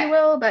it, if you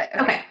will, but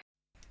okay.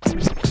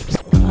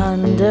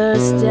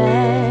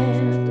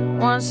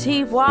 Understand, once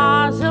he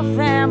was a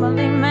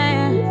family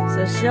man,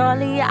 so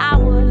surely I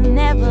would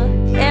never,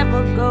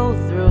 ever go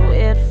through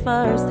it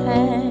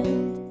firsthand.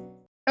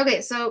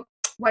 Okay, so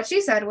what she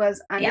said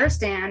was,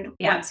 understand,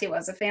 once he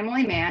was a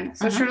family man,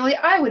 so surely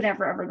I would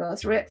never, ever go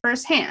through it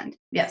firsthand.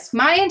 Yes.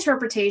 My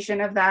interpretation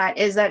of that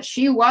is that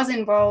she was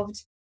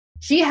involved,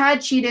 she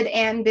had cheated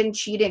and been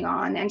cheating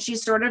on, and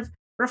she's sort of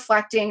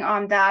reflecting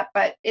on that,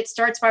 but it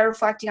starts by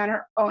reflecting on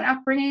her own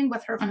upbringing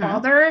with her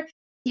father.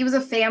 He was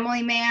a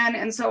family man,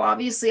 and so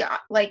obviously,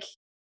 like,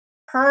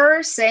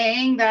 her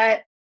saying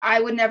that I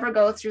would never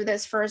go through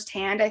this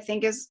firsthand, I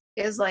think is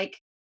like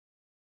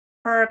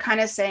her kind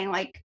of saying,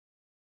 like,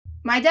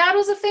 my dad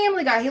was a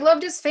family guy. He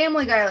loved his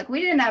family guy. Like, we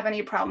didn't have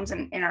any problems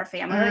in our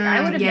family. Like,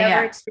 I would have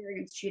never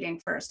experienced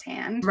cheating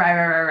firsthand.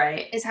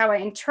 Right. Is how I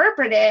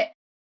interpret it.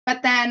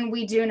 But then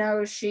we do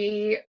know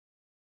she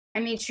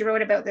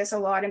wrote about this a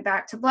lot in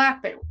Back to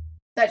Black, but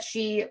that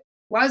she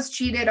was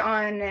cheated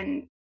on,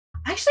 and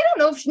actually, I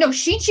don't know if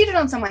she cheated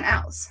on someone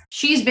else.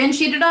 She's been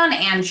cheated on,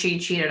 and she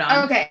cheated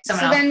on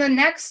someone else. Then the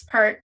next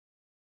part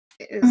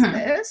is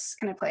this.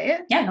 Can I play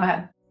it? Yeah, go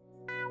ahead.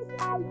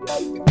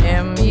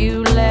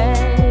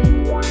 Emulate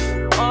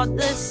all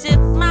the shit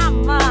my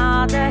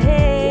mother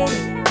had.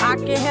 I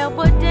can help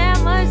but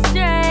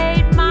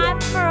demonstrate my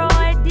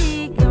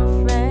Freudian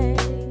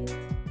faith.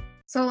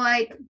 So,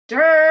 like,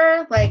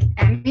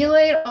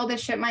 emulate all the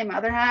shit my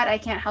mother had. I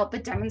can't help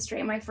but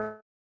demonstrate my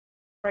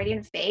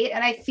Freudian fate.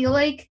 And I feel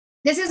like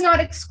this is not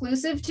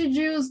exclusive to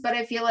Jews, but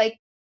I feel like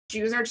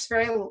Jews are just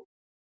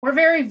we're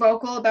very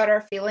vocal about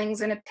our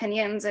feelings and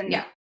opinions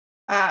and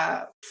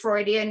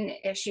Freudian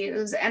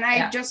issues. And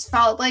I just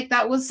felt like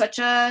that was such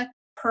a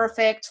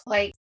perfect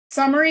like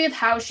summary of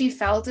how she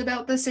felt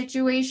about the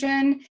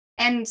situation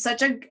and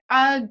such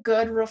a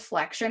good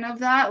reflection of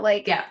that.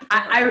 Like,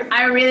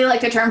 I really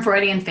like the term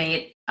Freudian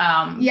fate.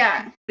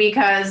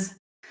 Because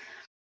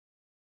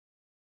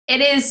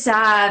it is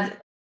sad.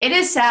 It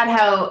is sad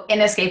how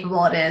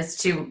inescapable it is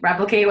to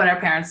replicate what our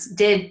parents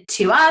did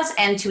to us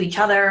and to each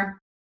other.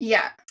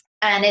 Yeah.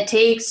 And it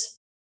takes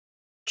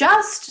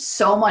just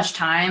so much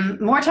time,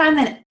 more time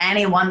than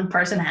any one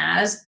person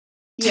has,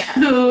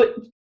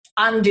 to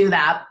undo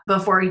that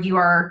before you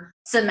are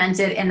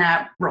cemented in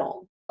that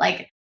role.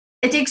 Like,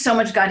 it takes so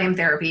much goddamn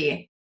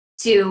therapy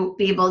to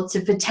be able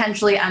to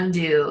potentially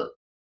undo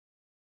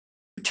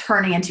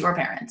turning into your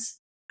parents.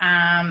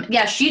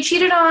 She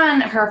cheated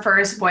on her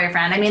first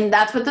boyfriend. I mean,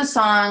 that's what the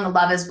song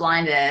Love is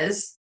Blind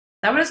is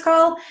that what it's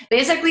called?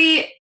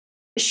 Basically,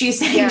 she's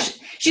saying,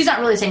 she's not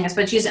really saying this,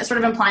 but she's sort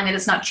of implying that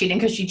it's not cheating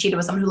because she cheated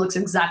with someone who looks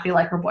exactly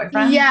like her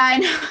boyfriend. Yeah, I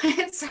know.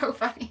 It's so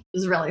funny.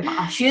 It's really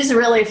funny. She's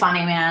really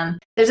funny, man.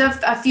 There's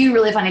a few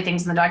really funny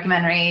things in the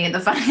documentary.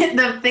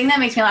 The thing that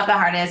makes me laugh the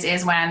hardest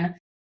is when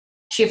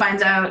she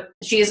finds out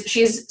she's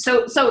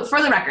so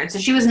for the record, so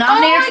she was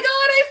nominated. Oh my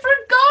God, I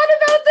forgot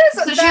about this.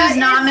 So she was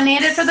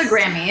nominated for the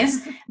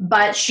Grammys,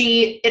 but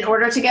in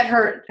order to get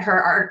her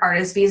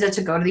artist visa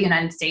to go to the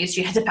United States,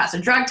 she had to pass a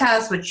drug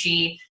test, which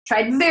she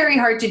tried very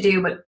hard to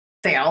do, but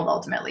failed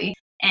ultimately.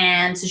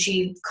 And so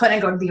she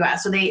couldn't go to the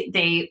US. So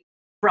they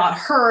brought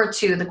her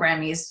to the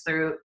Grammys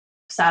through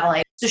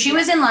satellite. So she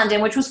was in London,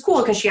 which was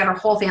cool because she had her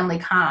whole family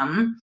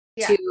come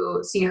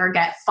to see her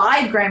get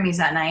 5 Grammys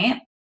that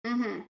night.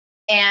 Mm-hmm.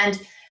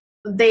 And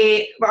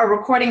they are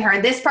recording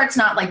her. This part's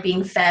not like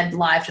being fed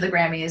live to the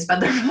Grammys, but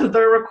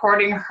they're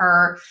recording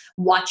her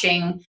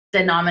watching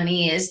the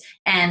nominees,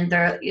 and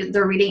they're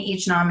reading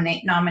each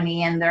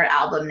nominee and their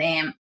album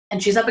name.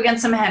 And she's up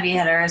against some heavy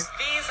hitters.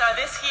 These are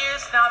this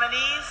year's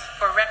nominees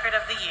for Record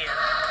of the Year.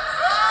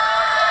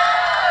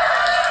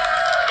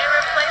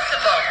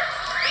 Irreplaceable,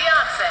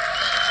 Beyonce.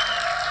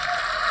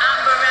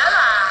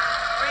 Umbrella,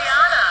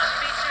 Rihanna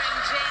featuring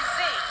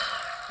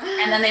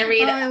Jay-Z. And then they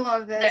read, I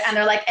love this. And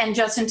they're like, and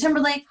Justin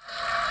Timberlake.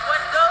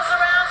 What goes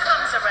around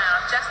comes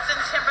around. Justin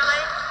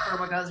Timberlake. Or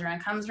what goes around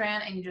comes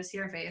around, and you just see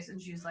her face,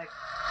 and she's like,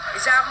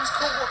 his album's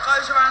called What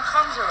Goes Around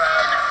Comes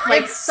Around.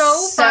 Like, it's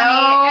so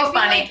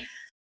funny. Like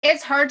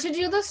it's hard to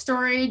do the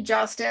story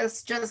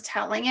justice just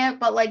telling it,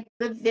 but like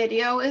the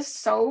video is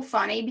so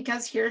funny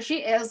because here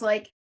she is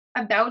like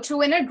about to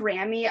win a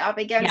Grammy up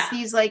against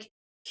these like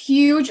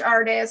huge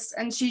artists,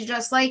 and she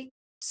just like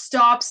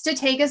stops to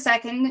take a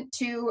second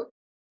to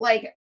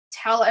like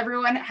tell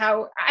everyone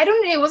how, I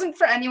don't know, it wasn't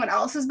for anyone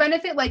else's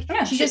benefit. Like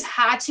she just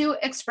had to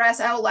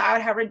express out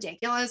loud how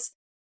ridiculous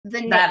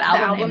the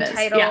album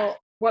title. Yeah.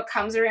 What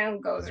comes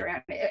around goes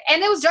around.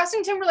 And it was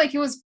Justin Timberlake who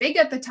was big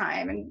at the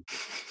time. And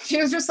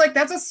she was just like,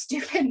 that's a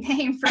stupid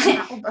name for an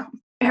album.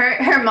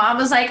 Her mom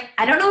was like,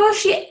 I don't know if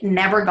she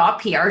never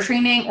got PR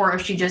training or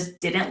if she just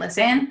didn't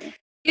listen.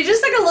 She's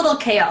just like a little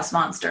chaos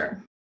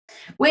monster.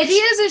 Which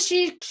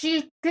she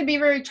could be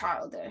very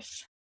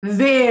childish.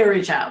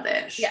 Very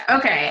childish. Yeah.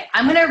 Okay.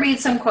 I'm going to read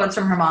some quotes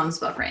from her mom's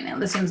book right now.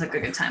 This seems like a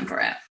good time for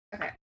it.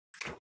 Okay.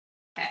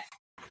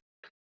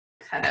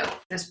 Cut out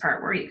this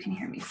part where you can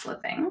hear me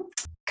flipping.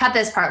 Cut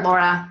this part,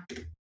 Laura.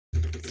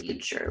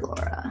 Future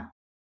Laura.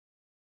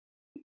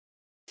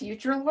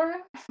 Future Laura?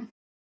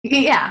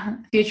 Yeah.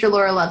 Future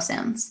Laura love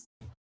sounds.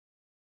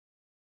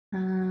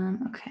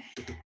 Okay.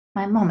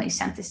 My mommy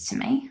sent this to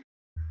me.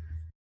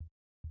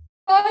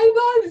 My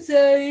mom's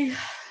A.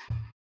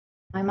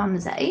 My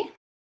mom's A.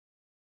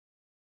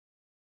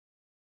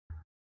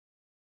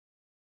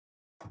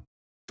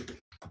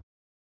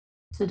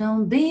 So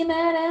don't be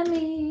mad at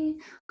me,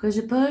 'cause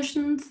you're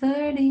pushing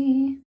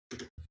 30.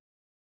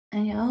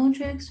 And your old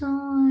tricks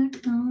don't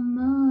work no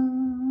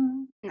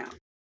more. No.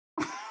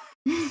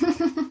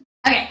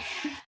 Okay.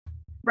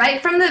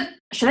 Right from the...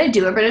 Should I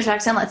do a British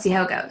accent? Let's see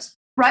how it goes.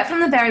 Right from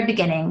the very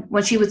beginning,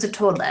 when she was a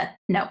toddler.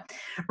 No.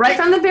 Right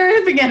from the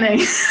very beginning.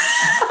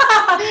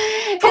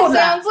 It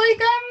sounds like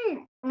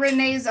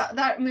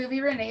that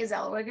movie Renee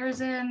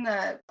Zellweger's in,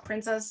 the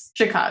Princess...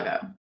 Chicago.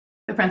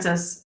 The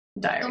Princess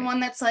Diary. The one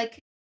that's like,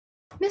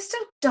 Mr.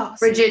 Darcy.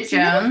 Bridget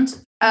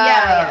Jones.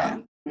 Yeah.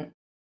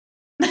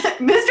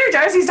 Mr.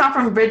 Darcy's not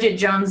from Bridget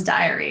Jones'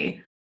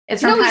 Diary.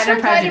 It's from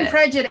Pride and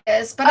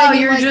Prejudice. But I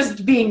mean, you're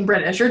just being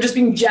British. You're just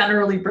being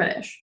generally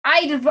British.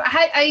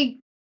 I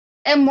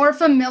am more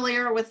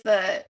familiar with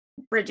the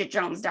Bridget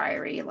Jones'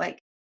 Diary like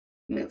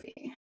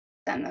movie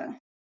than the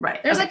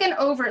There's like an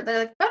blah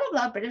blah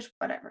blah British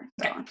whatever.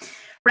 Okay.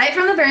 Right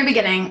from the very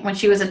beginning, when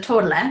she was a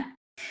toddler,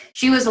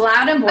 she was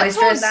loud and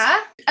boisterous.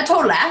 A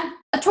toddler.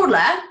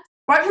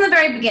 Right from the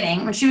very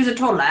beginning, when she was a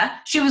toddler,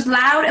 she was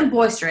loud and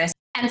boisterous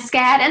and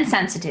scared and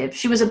sensitive.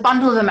 She was a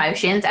bundle of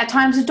emotions, at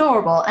times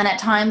adorable and at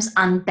times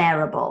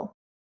unbearable.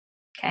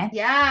 Okay.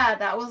 Yeah,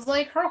 that was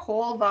like her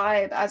whole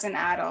vibe as an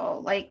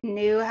adult. Like,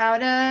 knew how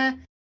to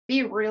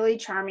be really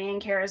charming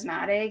and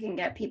charismatic and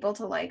get people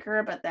to like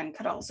her, but then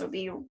could also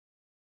be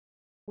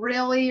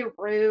really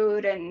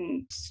rude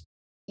and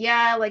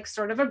like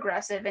sort of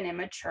aggressive and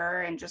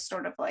immature and just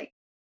sort of like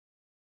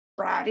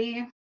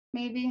bratty,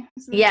 maybe.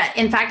 Yeah,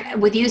 in fact,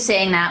 with you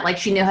saying that, like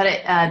she knew how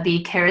to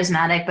be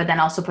charismatic, but then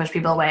also push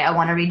people away. I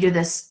want to read you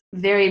this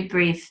very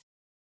brief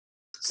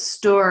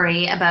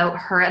story about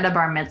her at a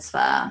bar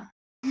mitzvah.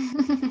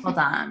 Hold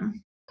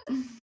on.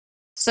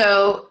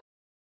 So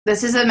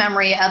this is a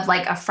memory of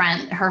like a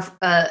friend, her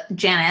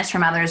Janice, her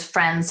mother's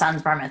friend's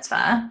son's bar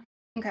mitzvah.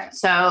 Okay.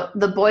 So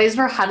the boys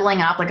were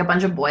huddling up, like a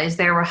bunch of boys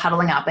there were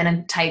huddling up in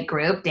a tight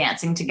group,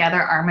 dancing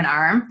together, arm in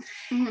arm.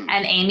 Mm-hmm.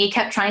 And Amy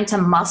kept trying to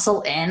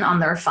muscle in on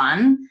their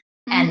fun.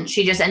 Mm-hmm. And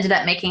she just ended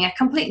up making a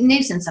complete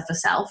nuisance of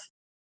herself.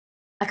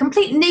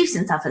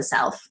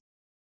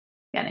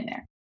 Getting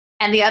there.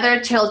 And the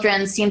other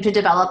children seemed to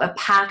develop a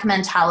pack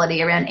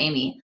mentality around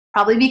Amy,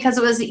 probably because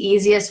it was the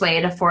easiest way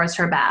to force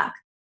her back.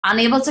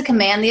 Unable to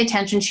command the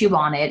attention she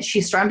wanted,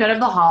 she stormed out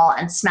of the hall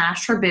and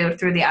smashed her boot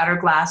through the outer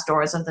glass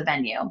doors of the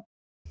venue.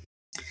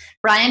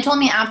 Brian told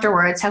me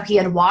afterwards how he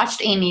had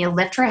watched Amy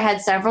lift her head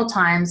several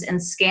times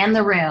and scan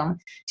the room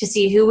to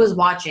see who was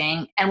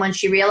watching, and when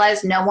she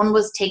realized no one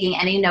was taking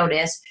any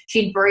notice,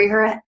 she'd bury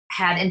her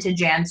head into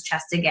Jan's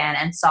chest again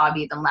and sob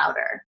even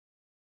louder.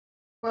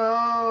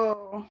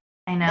 Whoa.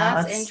 I know.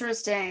 That's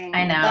interesting.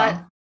 I know.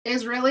 That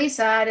is really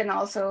sad and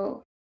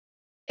also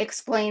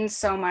explains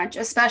so much,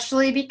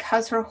 especially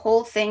because her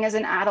whole thing as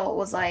an adult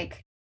was like,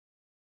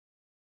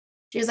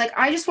 she's like,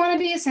 I just want to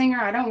be a singer.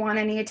 I don't want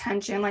any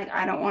attention. Like,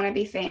 I don't want to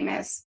be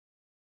famous.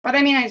 But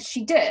I mean,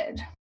 she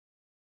did.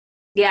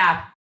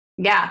 Yeah.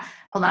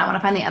 Hold on. I want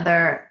to find the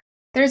other.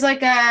 There's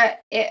like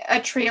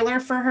a trailer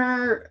for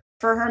her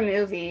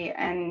movie.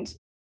 And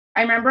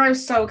I remember I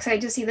was so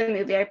excited to see the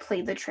movie. I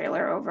played the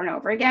trailer over and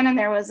over again. And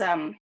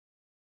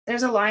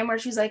there's a line where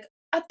she's like,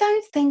 I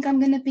don't think I'm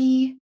going to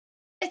be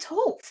at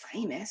all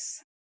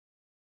famous.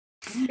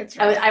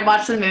 I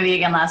watched the movie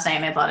again last night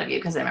and I thought of you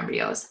because I remember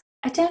you always.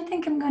 I don't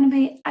think I'm going to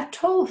be at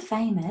all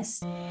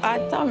famous.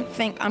 I don't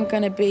think I'm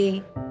going to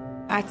be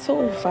at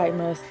all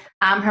famous.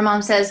 Her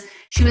mom says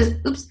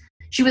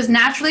she was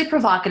naturally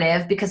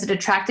provocative because it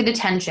attracted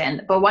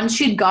attention, but once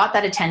she'd got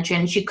that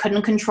attention, she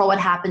couldn't control what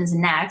happens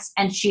next,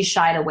 and she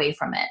shied away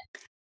from it.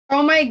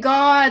 Oh my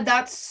God,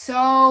 that's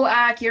so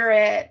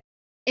accurate.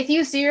 If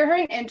you see her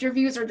in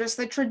interviews or just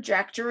the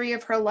trajectory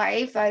of her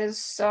life, that is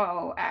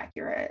so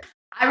accurate.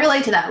 I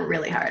relate to that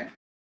really hard.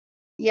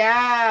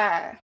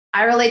 Yeah.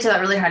 I relate to that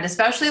really hard,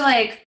 especially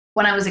like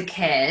when I was a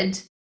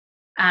kid.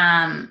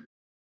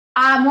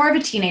 More of a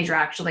teenager,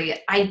 actually.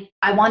 I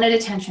wanted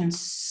attention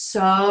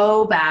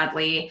so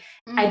badly.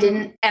 Mm-hmm. I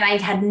didn't, and I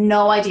had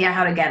no idea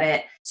how to get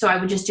it. So I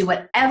would just do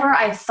whatever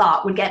I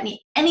thought would get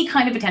me any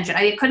kind of attention.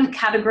 I couldn't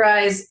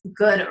categorize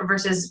good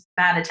versus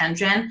bad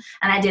attention.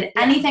 And I did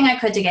anything I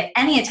could to get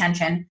any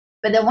attention.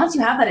 But then once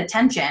you have that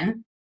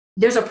attention,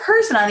 there's a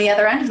person on the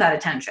other end of that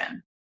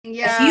attention.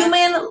 Yeah. A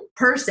human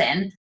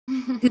person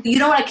who you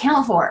don't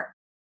account for.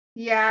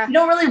 Yeah. You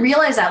don't really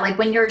realize that, like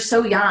when you're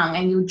so young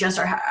and you just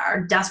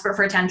are desperate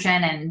for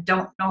attention and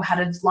don't know how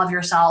to love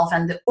yourself,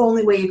 and the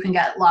only way you can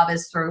get love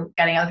is through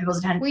getting other people's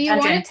attention. Well, you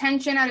want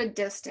attention at a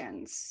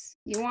distance.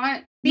 You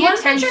want the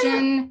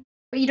attention,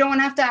 but you don't want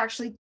to have to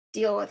actually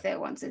deal with it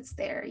once it's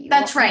there.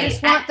 That's right. You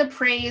just want the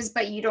praise,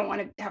 but you don't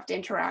want to have to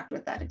interact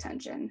with that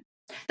attention.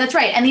 That's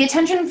right. And the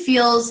attention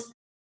feels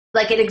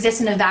like it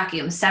exists in a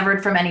vacuum,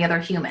 severed from any other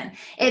human.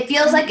 It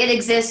feels like it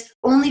exists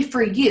only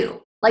for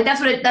you. Like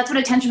that's the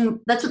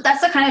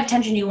kind of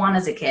attention you want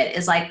as a kid,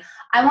 is like,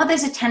 I want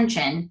this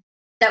attention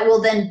that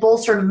will then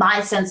bolster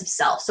my sense of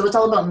self. So it's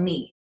all about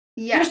me.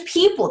 Yeah. There's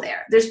people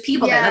there. There.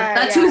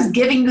 That's who's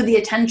giving you the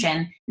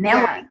attention.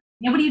 Now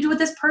what do you do with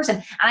this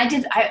person?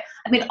 And I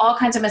made all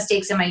kinds of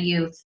mistakes in my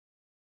youth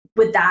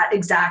with that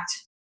exact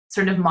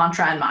sort of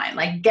mantra in mind.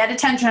 Like, get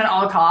attention at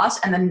all costs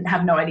and then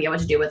have no idea what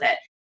to do with it.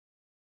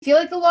 I feel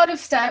like a lot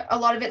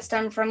of it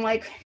stemmed from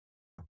like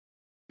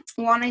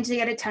wanting to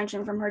get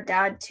attention from her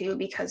dad too,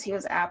 because he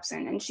was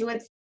absent, and she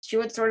would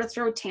sort of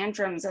throw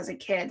tantrums as a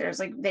kid. There's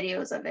like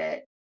videos of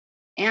it,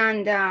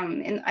 and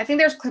I think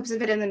there's clips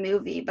of it in the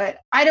movie, but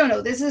I don't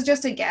know, this is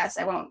just a guess.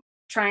 I won't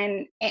try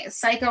and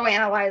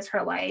psychoanalyze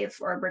her life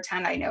or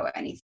pretend I know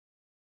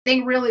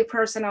anything really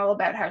personal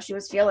about how she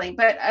was feeling,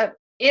 but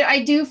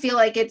I do feel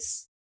like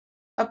it's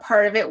a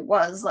part of it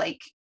was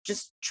like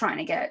just trying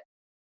to get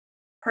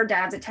her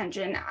dad's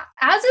attention,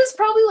 as is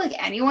probably like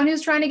anyone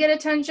who's trying to get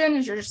attention.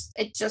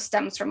 It just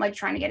stems from like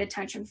trying to get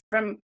attention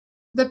from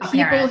the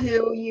people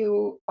who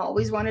you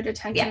always wanted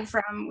attention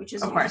from, which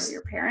is usually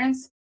your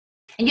parents.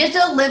 And you have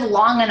to live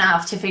long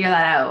enough to figure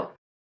that out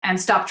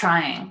and stop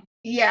trying.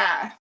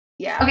 Yeah.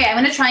 Okay, I'm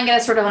going to try and get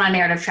us sort of on a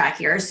narrative track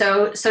here.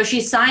 So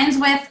she signs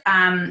with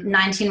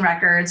 19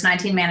 Records,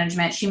 19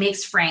 Management. She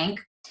makes Frank,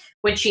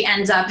 which she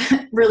ends up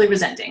really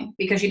resenting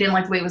because she didn't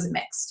like the way it was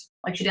mixed.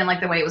 Like, she didn't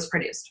like the way it was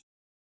produced.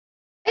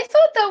 I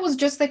thought that was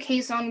just the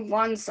case on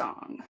one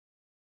song.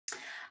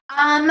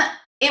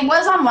 It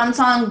was on one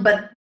song,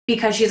 but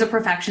because she's a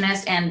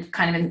perfectionist and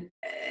kind of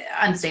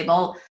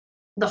unstable,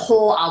 the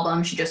whole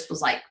album she just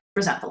was like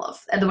resentful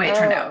of the way it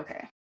turned out.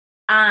 Okay.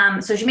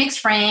 So she makes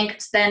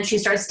Frank, then she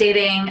starts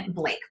dating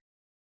Blake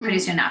pretty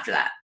soon after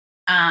that.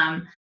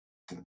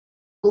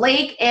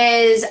 Blake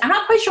is, I'm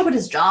not quite sure what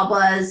his job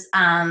was.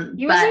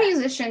 He was a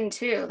musician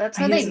too. That's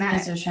how they met. He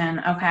was a musician.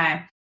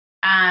 Okay.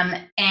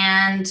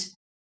 And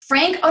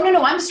Frank, oh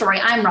no, I'm sorry.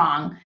 I'm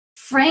wrong.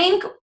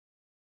 Frank,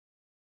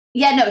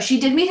 yeah, no, she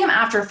did meet him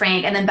after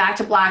Frank, and then Back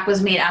to Black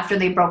was made after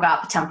they broke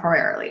up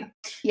temporarily.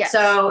 Yeah.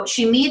 So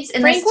she meets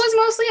Frank was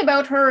mostly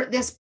about her,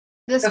 this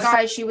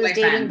guy she was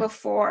dating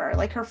before,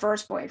 like her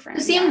first boyfriend.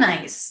 Who seemed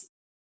nice.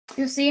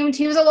 He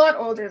was a lot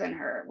older than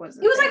her.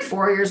 He was like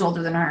 4 years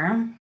older than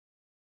her.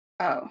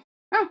 Oh,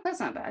 that's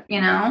not bad.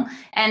 You know?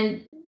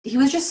 And he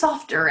was just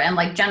softer and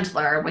like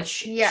gentler, which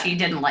she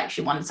didn't like.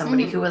 She wanted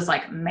somebody who was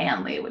like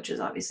manly, which is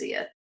obviously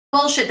a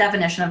bullshit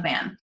definition of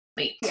man.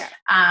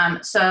 Yeah.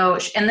 So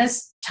in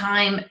this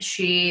time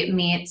she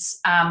meets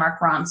Mark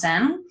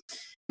Ronson,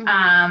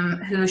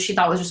 who she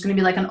thought was just going to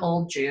be like an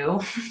old Jew,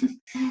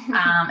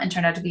 and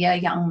turned out to be a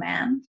young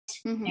man.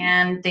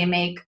 And they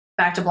make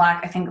Back to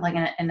Black, I think, like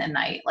in a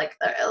night. Like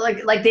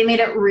they made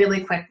it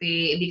really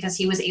quickly because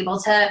he was able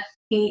to.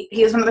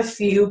 He was one of the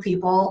few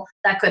people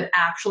that could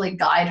actually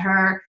guide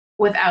her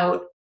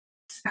without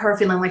her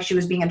feeling like she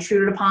was being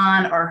intruded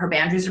upon or her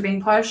boundaries are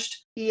being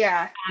pushed.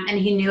 Yeah. And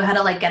he knew how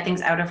to like get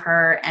things out of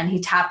her, and he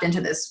tapped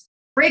into this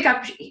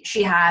breakup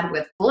she had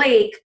with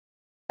Blake.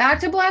 Back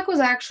to Black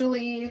was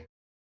actually,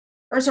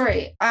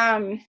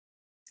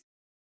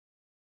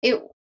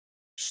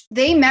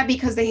 they met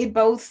because they had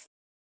both,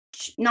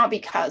 not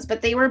because,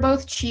 but they were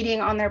both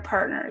cheating on their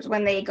partners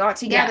when they got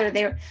together.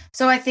 Yeah.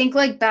 So I think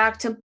like Back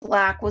to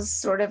Black was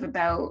sort of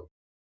about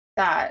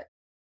that.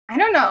 I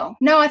don't know.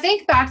 No, I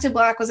think Back to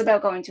Black was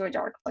about going to a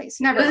dark place.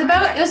 It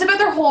was about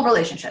their whole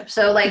relationship.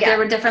 So like there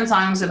were different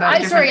songs about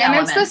different elements. I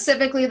meant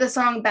specifically the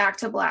song Back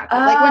to Black.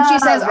 Like when she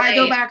says I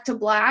go back to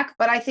black,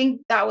 but I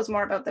think that was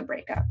more about the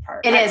breakup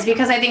part. It is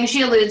because I think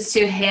she alludes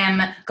to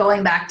him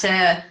going back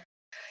to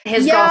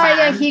his girlfriend.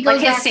 Yeah, he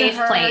goes like his safe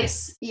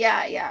place.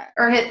 Yeah.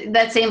 Or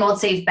that same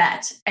old safe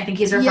bet. I think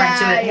he's referring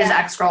to his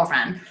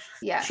ex-girlfriend.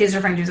 Yeah. She's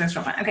referring to his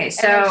ex-girlfriend. Okay,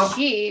 so and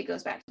she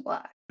goes back to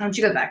black. And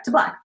she goes back to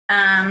black.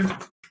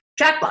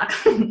 Jack Black.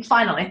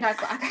 Finally. Jack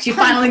Black. She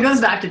finally goes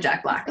back to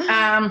Jack Black.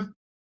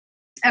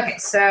 Okay,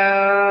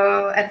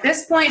 so at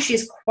this point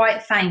she's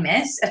quite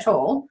famous at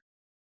all.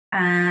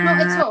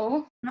 Not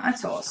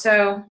at all.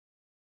 So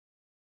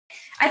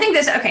I think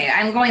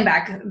I'm going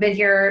back a bit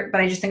here,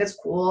 but I just think it's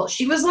cool.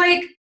 She was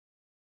like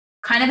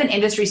kind of an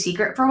industry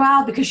secret for a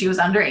while because she was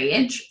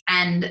underage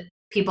and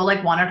people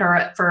like wanted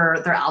her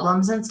for their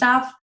albums and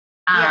stuff.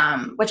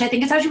 Which I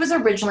think is how she was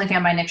originally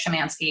found by Nick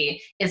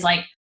Shymansky, is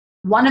like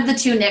one of the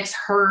two Nicks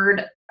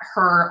heard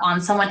her on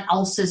someone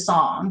else's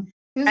song.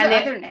 Who's the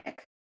other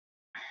Nick?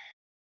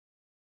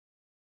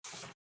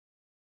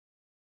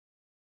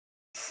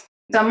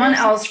 Someone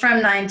else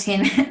from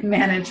 19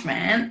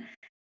 Management.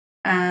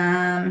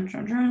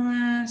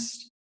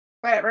 Journalist.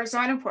 Whatever, it's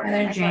not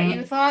important.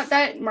 You thought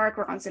that Mark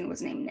Ronson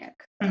was named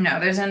Nick. No,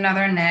 there's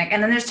another Nick.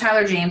 And then there's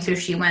Tyler James, who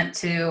she went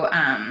to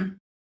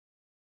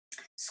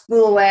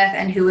school with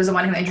and who was the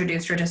one who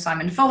introduced her to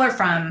Simon Fuller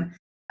from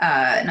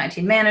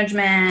 19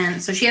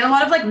 Management. So she had a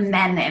lot of like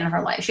men in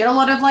her life. She had a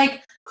lot of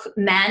like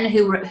men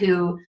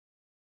who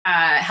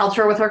helped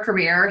her with her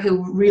career,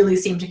 who really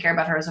seemed to care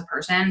about her as a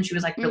person. She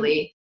was like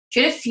really,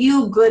 she had a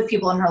few good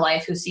people in her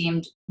life who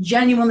seemed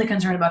genuinely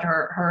concerned about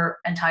her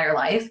entire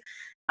life.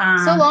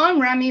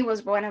 Salam Remy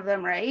was one of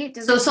them, right?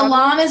 So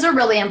Salam is a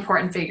really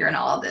important figure in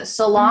all of this.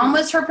 Salam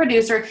was her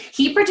producer.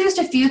 He produced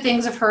a few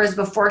things of hers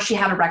before she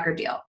had a record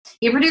deal.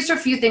 He produced a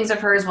few things of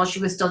hers while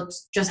she was still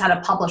just had a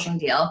publishing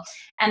deal.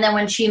 And then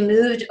when she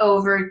moved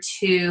over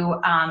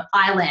to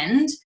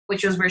Island,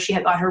 which was where she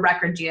had got her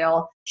record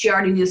deal, she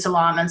already knew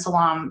Salam, and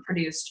Salam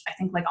produced, I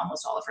think, like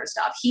almost all of her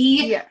stuff.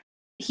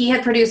 He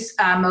had produced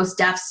Mos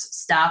Def's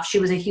stuff. She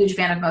was a huge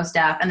fan of Mos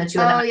Def, and the two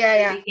of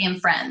them became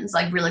friends,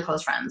 like really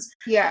close friends.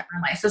 Yeah.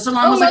 So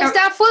Salam was Mos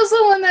Def was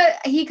the one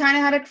that he kind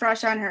of had a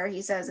crush on her,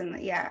 he says in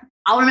the, I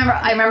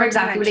remember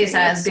exactly what he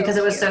says because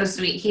it was so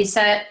sweet. He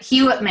said,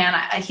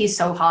 he's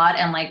so hot,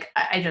 and like,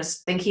 I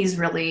just think he's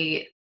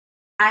really,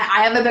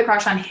 I have a big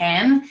crush on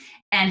him,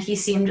 and he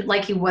seemed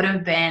like he would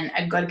have been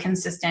a good,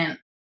 consistent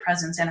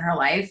presence in her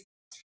life.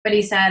 But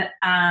he said,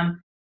 I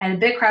had a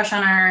big crush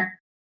on her.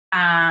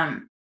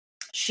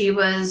 She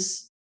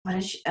was,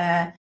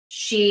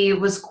 she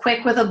was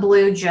quick with a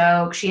blue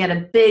joke. She had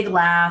a big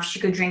laugh.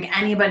 She could drink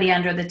anybody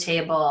under the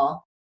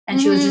table.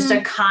 And she was just a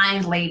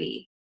kind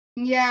lady.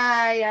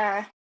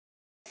 Yeah.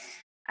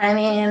 I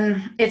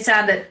mean, it's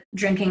sad that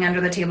drinking under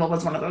the table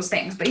was one of those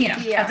things. But,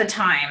 at the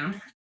time,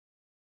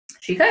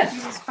 she could.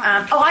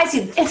 I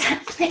see.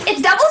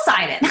 It's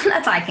double-sided.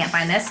 That's why I can't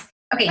find this.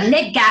 Okay,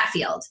 Nick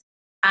Gatfield.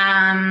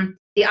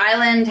 The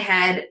Island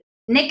head.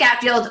 Nick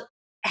Gatfield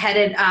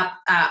headed up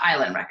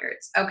Island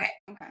Records. Okay,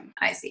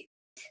 I see.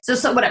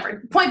 So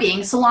whatever. Point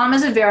being, Salam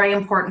is a very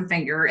important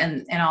figure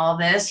in all of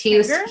this. He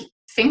was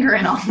finger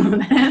in all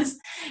of this.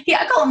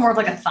 Yeah, I call him more of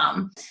like a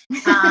thumb.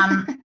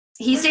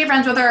 he stayed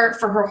friends with her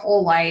for her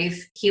whole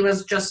life. He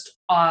was just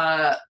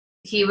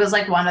he was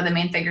like one of the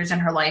main figures in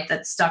her life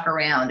that stuck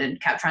around and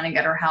kept trying to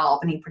get her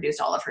help, and he produced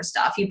all of her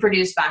stuff. He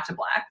produced Back to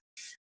Black.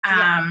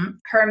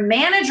 Her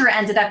manager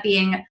ended up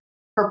being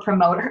her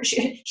promoter.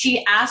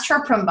 She asked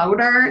her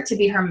promoter to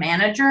be her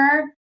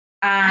manager.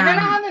 I don't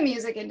know how the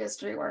music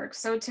industry works,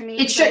 so to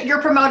me, your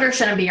promoter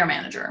shouldn't be your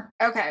manager.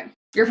 Okay.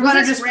 Your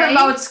promoter just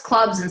promotes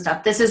clubs and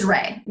stuff. This is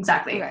Ray,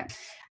 exactly. Okay.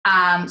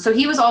 So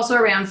he was also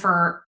around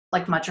for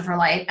like much of her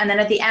life, and then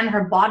at the end,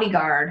 her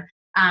bodyguard,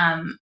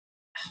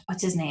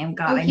 what's his name?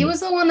 God, he was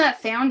the one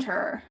that found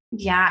her.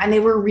 Yeah, and they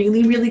were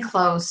really, really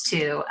close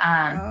to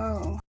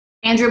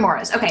Andrew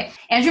Morris. Okay,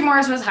 Andrew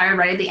Morris was hired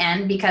right at the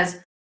end because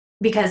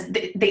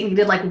they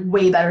needed like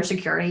way better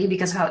security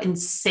because of how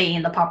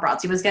insane the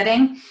paparazzi was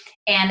getting.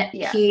 And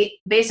he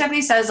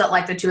basically says that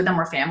like the two of them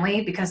were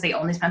family because they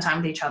only spent time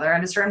with each other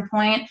at a certain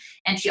point,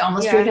 and she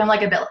almost treated him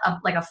like a bit of,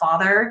 like a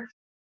father.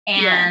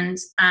 And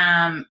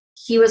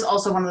he was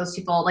also one of those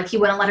people, like he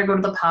wouldn't let her go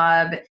to the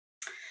pub.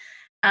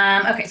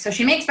 Okay, so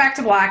she makes Back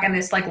to Black, and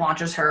this like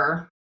launches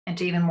her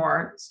into even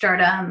more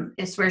stardom.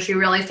 It's where she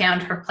really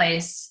found her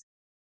place.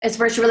 It's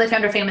where she really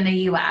found her fame in the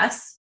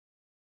U.S.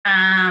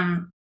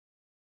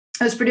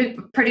 It was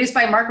produced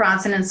by Mark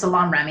Ronson and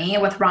Salon Remy,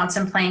 with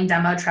Ronson playing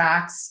demo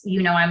tracks,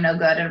 You Know I'm No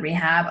Good and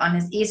Rehab, on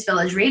his East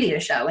Village radio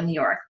show in New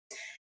York.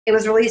 It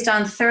was released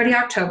on 30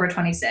 October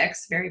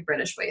 26, very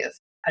British way of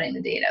putting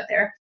the date out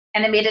there,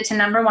 and it made it to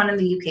 #1 in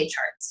the UK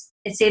charts.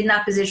 It stayed in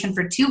that position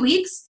for 2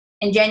 weeks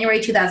in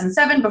January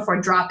 2007 before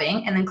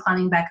dropping and then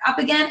climbing back up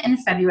again in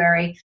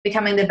February,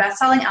 becoming the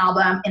best-selling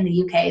album in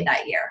the UK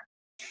that year.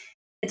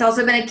 It's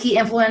also been a key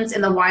influence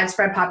in the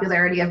widespread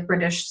popularity of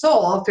British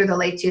soul through the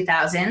late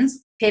 2000s,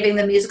 paving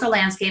the musical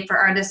landscape for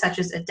artists such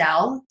as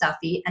Adele,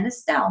 Duffy, and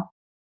Estelle.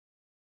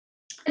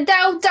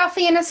 Adele,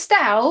 Duffy, and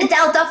Estelle?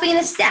 Adele, Duffy, and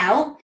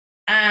Estelle.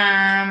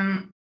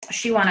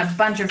 She won a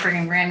bunch of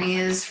friggin'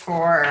 Grammys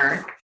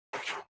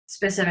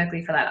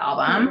specifically for that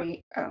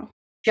album.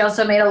 She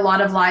also made a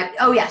lot of live...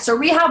 Oh, yeah. So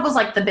Rehab was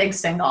like the big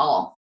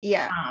single.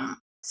 Yeah.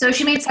 So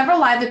she made several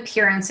live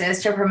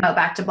appearances to promote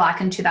Back to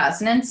Black in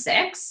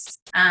 2006.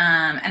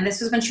 And this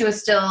was when she was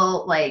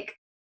still like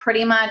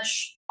pretty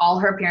much all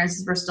her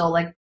appearances were still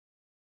like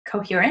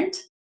coherent.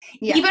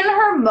 Yeah. Even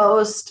her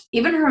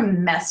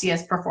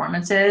messiest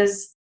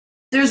performances,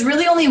 there's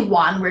really only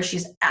one where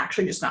she's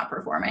actually just not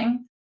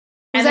performing.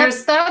 And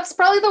that's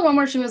probably the one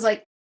where she was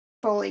like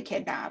fully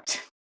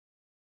kidnapped.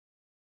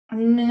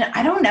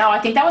 I don't know. I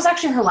think that was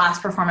actually her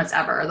last performance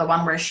ever, the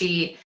one where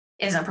she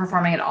isn't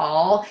performing at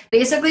all.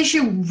 Basically, she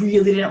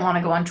really didn't want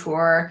to go on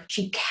tour.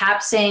 She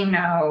kept saying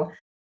no,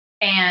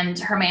 and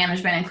her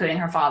management, including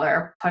her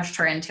father, pushed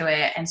her into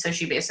it. And so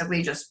she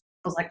basically just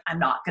was like, I'm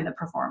not going to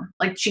perform.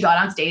 Like, she got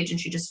on stage and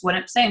she just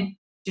wouldn't sing.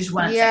 She just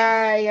wouldn't sing.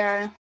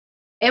 Yeah.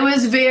 It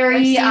was very...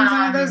 I've seen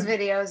some of those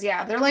videos,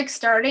 yeah. They're like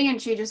starting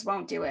and she just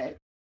won't do it.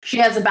 She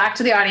has it back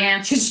to the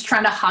audience. She's just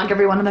trying to hug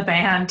everyone in the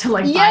band to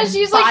like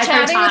she's like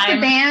chatting with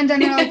the band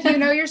and they're like,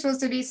 you're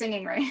supposed to be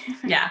singing, right?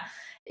 Yeah.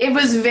 It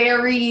was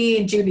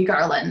very Judy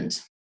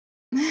Garland.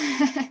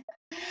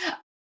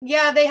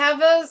 Yeah, they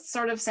have a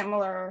sort of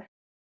similar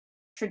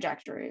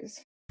trajectories.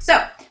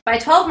 So, by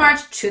 12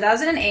 March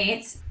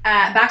 2008,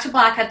 Back to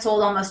Black had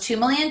sold almost 2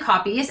 million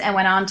copies and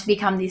went on to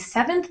become the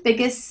 7th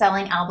biggest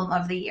selling album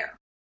of the year.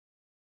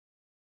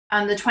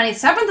 On the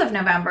 27th of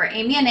November,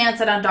 Amy announced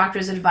that on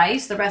doctor's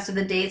advice, the rest of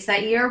the dates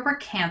that year were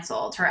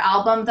canceled. Her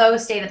album, though,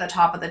 stayed at the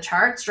top of the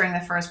charts during the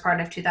first part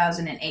of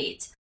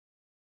 2008.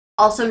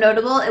 Also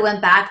notable, it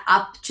went back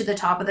up to the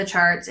top of the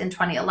charts in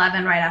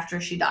 2011, right after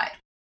she died.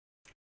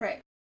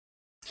 Right.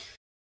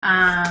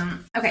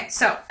 Okay,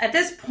 so at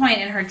this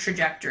point in her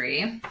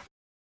trajectory,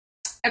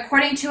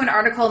 according to an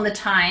article in The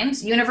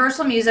Times,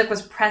 Universal Music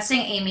was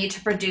pressing Amy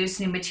to produce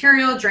new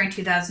material during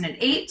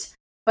 2008,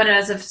 but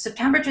as of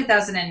September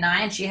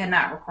 2009, she had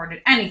not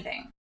recorded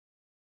anything.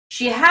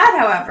 She had,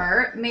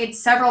 however, made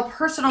several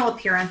personal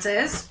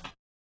appearances,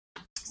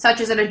 such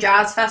as at a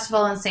jazz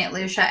festival in St.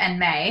 Lucia in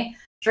May,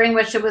 during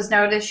which it was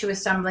noticed she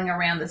was stumbling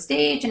around the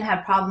stage and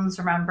had problems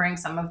remembering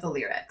some of the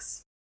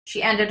lyrics.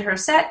 She ended her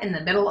set in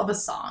the middle of a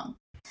song.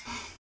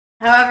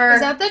 However...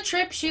 Is that the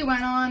trip she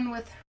went on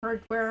with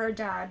her, where her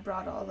dad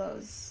brought all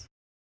those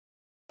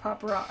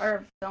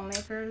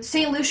filmmakers?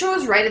 St. Lucia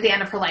was right at the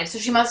end of her life, so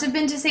she must have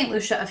been to St.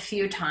 Lucia a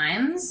few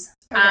times.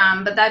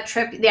 Okay. But that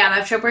trip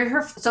where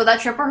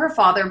her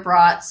father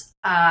brought,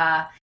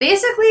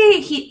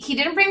 basically he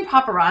didn't bring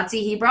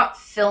paparazzi, he brought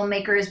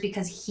filmmakers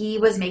because he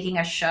was making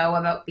a show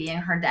about being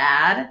her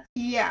dad.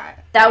 Yeah.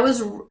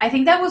 I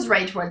think that was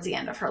right towards the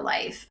end of her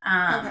life.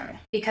 Okay.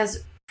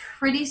 Because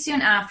pretty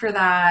soon after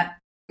that,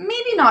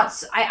 maybe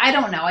not, I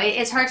don't know,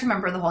 it's hard to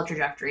remember the whole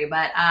trajectory,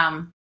 but,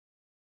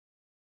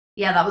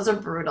 yeah, that was a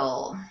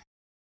brutal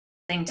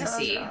thing to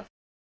see. Rough.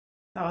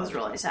 That was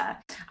really sad.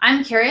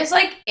 I'm curious,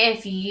 like,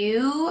 if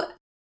you,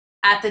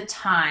 at the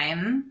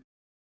time,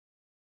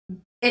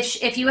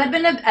 if you had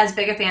been as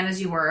big a fan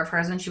as you were of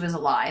hers when she was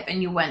alive,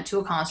 and you went to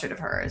a concert of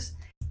hers,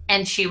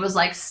 and she was,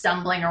 like,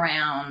 stumbling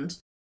around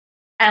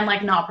and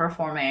like not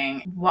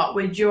performing, what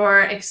would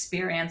your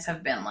experience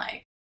have been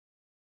like?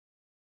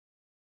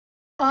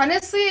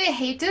 Honestly, I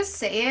hate to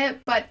say it,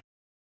 but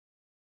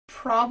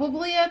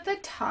probably at the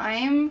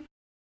time,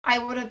 I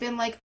would have been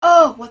like,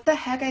 oh, what the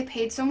heck? I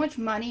paid so much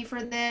money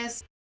for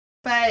this.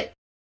 But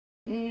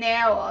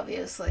now,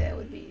 obviously, it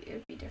would be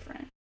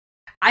different.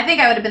 I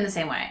think I would have been the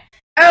same way.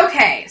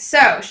 Okay,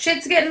 so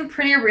shit's getting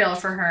pretty real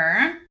for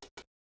her.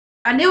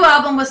 A new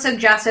album was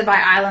suggested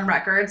by Island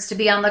Records to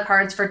be on the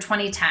cards for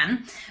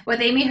 2010, with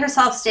Amy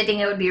herself stating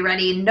it would be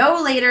ready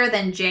no later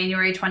than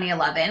January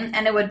 2011,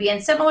 and it would be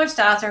in similar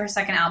style to her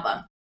second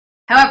album.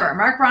 However,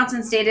 Mark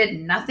Ronson stated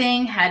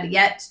nothing had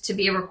yet to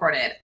be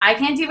recorded. I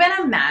can't even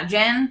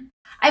imagine.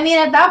 I mean,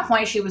 at that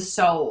point, she was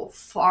so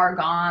far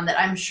gone that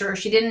I'm sure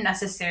she didn't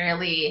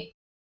necessarily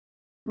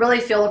really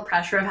feel the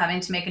pressure of having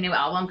to make a new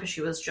album because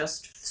she was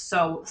just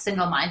so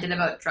single-minded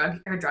about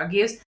her drug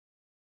use.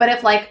 But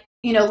if, like,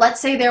 you know, let's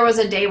say there was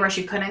a day where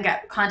she couldn't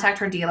contact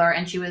her dealer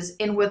and she was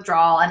in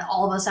withdrawal and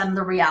all of a sudden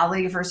the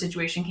reality of her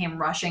situation came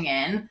rushing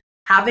in,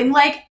 having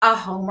like a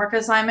homework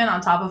assignment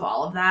on top of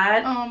all of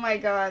that. Oh my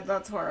God,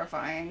 that's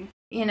horrifying.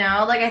 You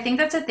know, like I think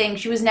that's a thing.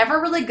 She was never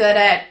really good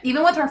at,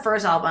 even with her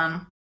first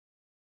album,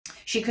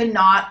 she could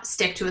not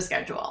stick to a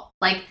schedule.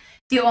 Like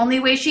the only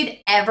way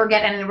she'd ever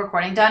get any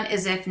recording done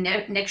is if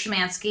Nick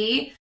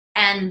Szymanski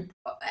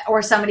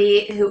or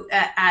somebody who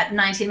at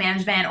 19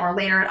 Management or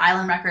later at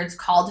Island Records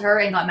called her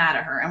and got mad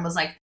at her and was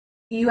like,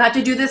 you have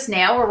to do this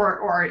now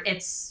or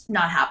it's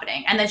not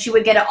happening. And then she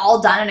would get it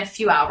all done in a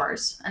few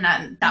hours. And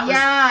that was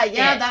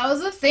Yeah, that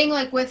was the thing.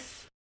 Like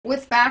with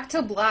Back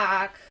to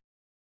Black,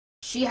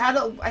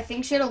 I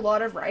think she had a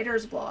lot of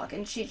writer's block,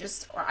 and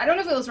I don't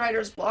know if it was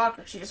writer's block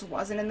or she just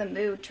wasn't in the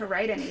mood to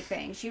write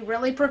anything. She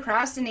really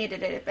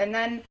procrastinated it. And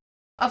then,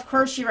 of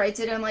course, she writes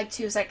it in like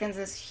 2 seconds,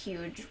 this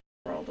huge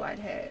worldwide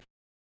hit.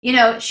 You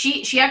know,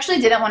 she actually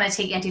didn't want to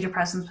take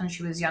antidepressants when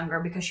she was younger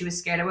because she was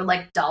scared it would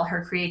like dull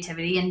her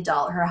creativity and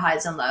dull her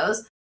highs and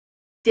lows.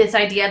 This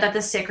idea that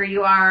the sicker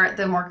you are,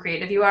 the more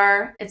creative you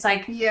are. It's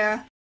like,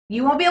 yeah,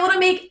 you won't be able to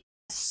make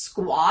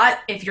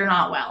squat if you're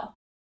not well.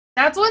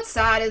 That's what's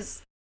sad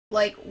is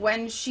like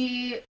when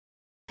this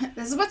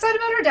is what's sad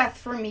about her death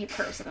for me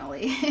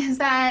personally, is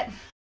that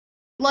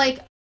like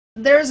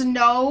there's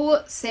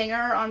no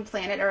singer on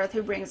planet Earth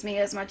who brings me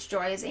as much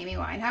joy as Amy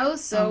Winehouse.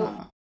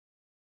 So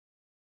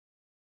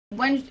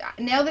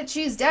now that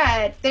she's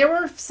dead, there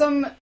were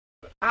some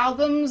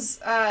albums,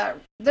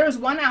 there was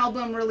one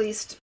album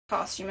released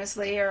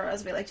posthumously, or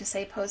as we like to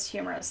say,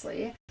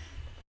 posthumously.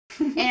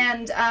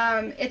 And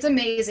it's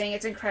amazing.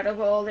 It's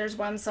incredible. There's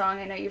one song,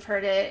 I know you've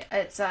heard it.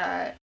 It's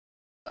a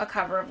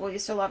cover of Will You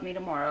Still Love Me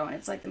Tomorrow, and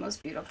it's like the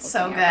most beautiful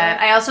so thing good.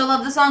 ever. I also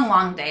love the song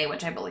Long Day,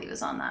 which I believe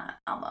is on that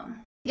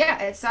album. Yeah,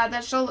 it's sad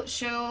that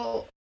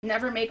she'll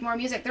never make more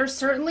music. There's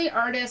certainly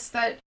artists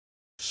that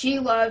she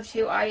loved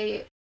who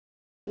I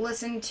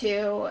listen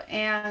to,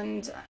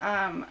 and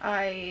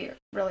I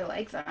really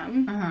like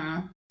them.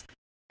 Mm-hmm.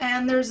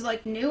 And there's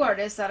like new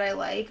artists that I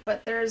like,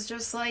 but there's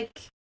just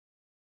like,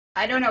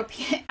 I don't know.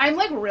 I'm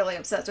like really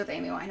obsessed with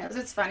Amy Winehouse.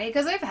 It's funny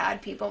because I've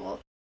had people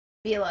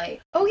be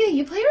like, "Oh yeah,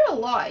 you play her a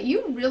lot.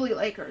 You really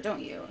like her,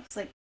 don't you?" It's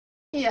like,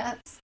 yes.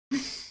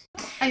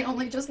 I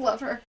only just love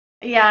her.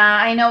 Yeah,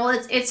 I know.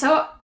 Well, it's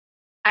so.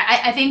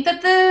 I think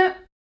that the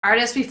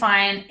artists we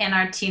find in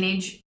our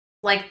teenage,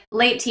 like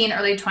late teen,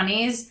 early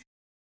 20s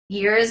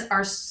years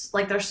are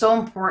like they're so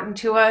important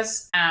to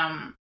us,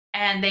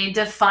 and they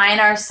define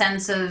our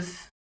sense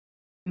of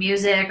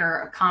music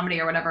or comedy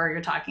or whatever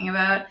you're talking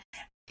about.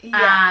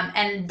 Yeah.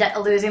 And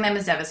losing them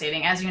is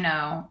devastating, as you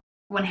know.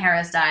 When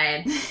Harris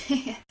died,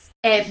 yes.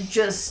 It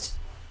just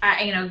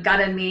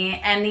gutted me,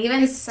 and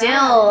even it's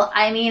still, sad.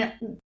 I mean,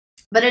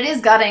 but it is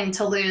gutting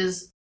to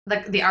lose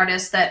the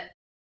artist that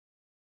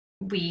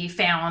we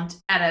found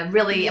at a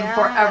really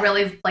important, a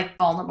really like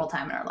vulnerable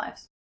time in our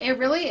lives. It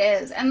really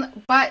is,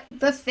 but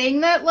the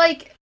thing that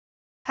like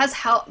has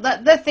helped,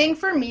 the thing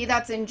for me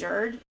that's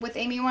endured with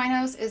Amy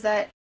Winehouse is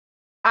that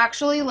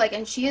actually, like,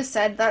 and she has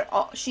said that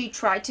she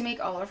tried to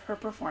make all of her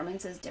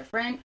performances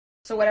different.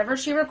 So whatever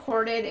she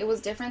recorded, it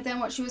was different than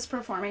what she was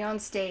performing on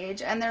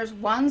stage. And there's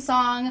one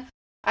song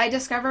I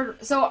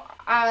discovered. So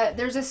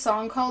there's a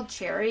song called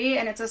Cherry,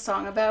 and it's a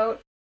song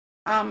about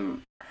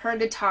her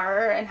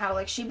guitar and how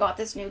like she bought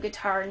this new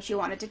guitar and she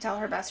wanted to tell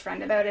her best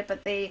friend about it,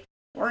 but they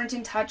weren't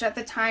in touch at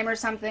the time or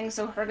something.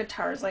 So her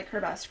guitar is like her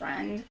best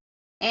friend,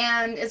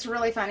 and it's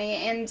really funny.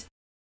 And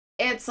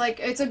it's like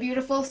it's a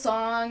beautiful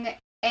song.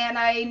 And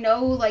I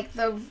know like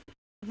the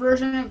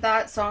version of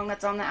that song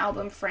that's on the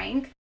album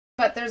Frank.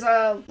 But there's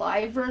a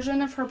live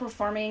version of her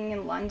performing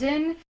in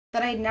London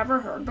that I'd never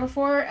heard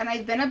before, and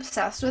I've been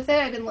obsessed with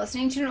it. I've been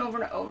listening to it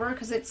over and over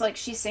because it's like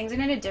she sings it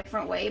in a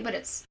different way, but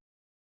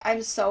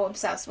I'm so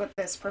obsessed with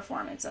this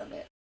performance of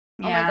it.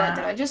 Yeah. Oh my god,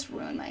 did I just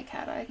ruin my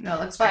cat eye? No,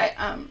 that's great.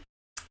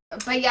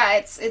 But yeah,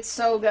 it's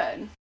so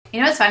good. You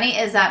know what's funny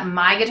is that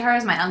my guitar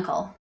is my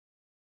uncle.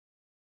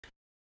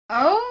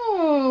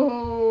 Oh,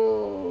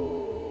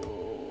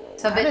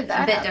 so a bit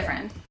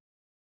different.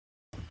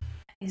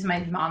 He's my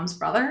mom's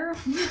brother.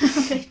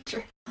 Okay,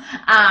 true.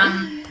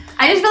 I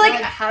just feel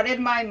like how did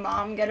my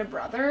mom get a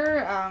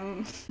brother?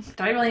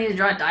 Do I really need to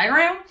draw a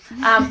diagram?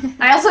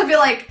 I also feel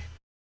like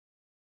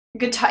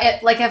guitar,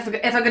 like if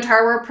a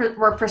guitar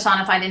were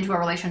personified into a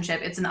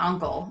relationship, it's an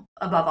uncle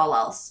above all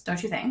else.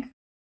 Don't you think?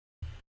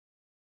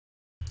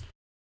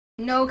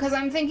 No, because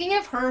I'm thinking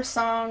of her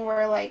song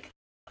where like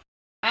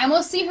I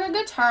almost see her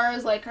guitar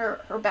as like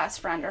her best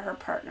friend or her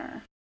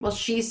partner. Well,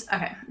 she's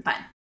okay.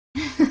 Fine.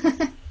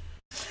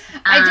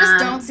 I just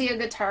don't see a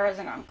guitar as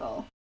an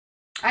uncle.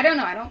 I don't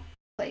know. I don't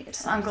play guitar.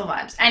 Just uncle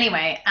vibes.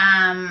 Anyway,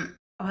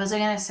 what was I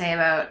gonna say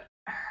about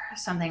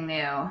something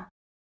new?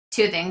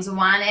 Two things.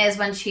 One is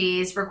when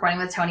she's recording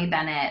with Tony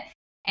Bennett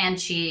and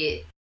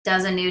she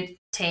does a new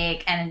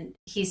take, and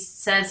he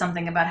says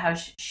something about how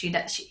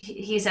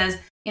he says,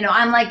 you know,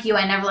 I'm like you.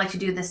 I never like to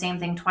do the same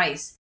thing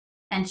twice.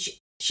 And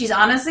she's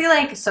honestly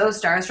like so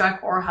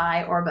starstruck or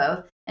high or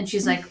both. And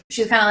she's like,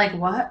 she's kind of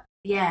like, what?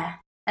 Yeah.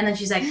 And then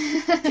she's like,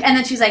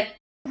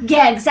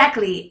 yeah,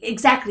 exactly.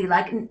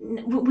 Like,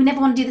 we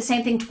never want to do the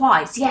same thing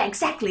twice. Yeah,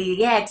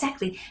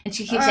 exactly. And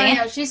she keeps saying,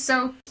 yeah, she's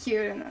so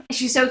cute.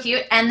 She's so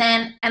cute. And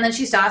then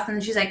she stops, and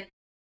then she's like,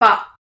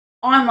 but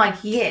I'm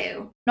like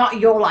you, not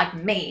you're like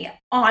me.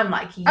 I'm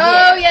like you.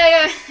 Oh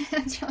yeah,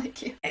 it's really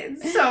cute.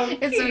 It's so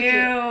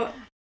cute.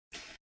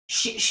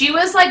 She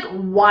was like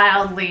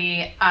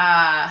wildly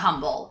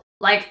humble.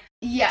 Like,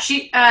 yeah.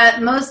 She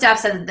Mos Def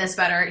said this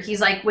better. He's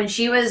like, when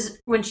she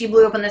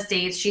blew up in the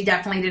States, she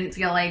definitely didn't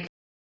feel like,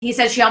 he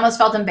said she almost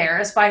felt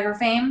embarrassed by her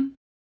fame.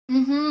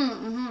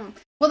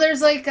 Well,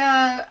 there's like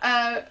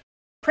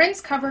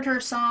Prince covered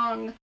her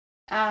song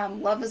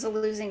Love is a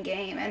Losing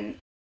Game, and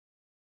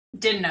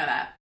didn't know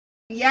that.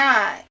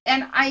 Yeah,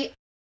 and I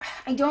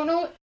don't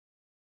know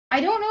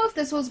if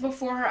this was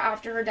before or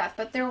after her death,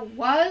 but there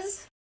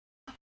was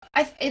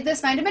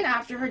this might have been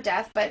after her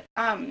death, but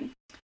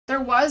there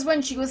was,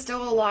 when she was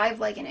still alive,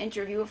 like an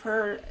interview of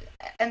her,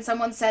 and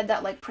someone said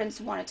that like Prince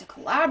wanted to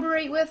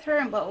collaborate with her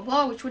and blah blah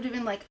blah, which would have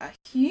been like a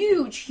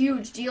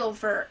huge deal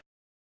for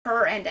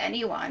her and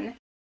anyone.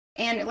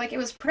 And like, it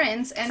was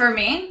Prince, and for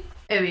me,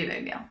 it'd be a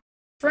big deal.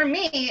 For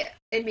me,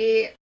 it'd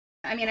be,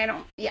 I mean,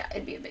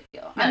 it'd be a big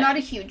deal. Right. I'm not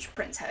a huge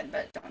Prince head,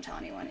 but don't tell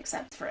anyone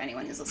except for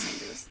anyone who's listening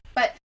to this.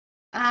 But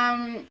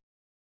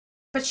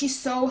she's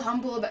so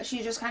humble about,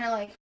 she's just kind of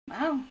like,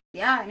 wow,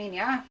 yeah, I mean,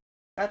 yeah,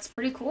 that's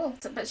pretty cool.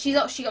 But she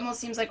almost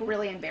seems like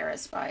really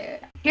embarrassed by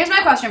it. Here's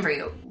my question for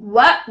you.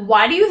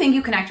 Why do you think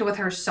you connected with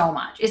her so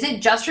much? Is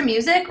it just her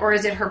music, or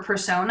is it her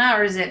persona,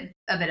 or is it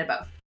a bit of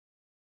both?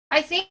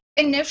 I think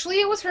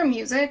initially it was her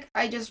music.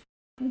 I just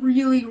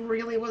really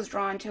was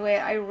drawn to it.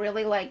 I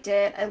really liked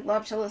it. I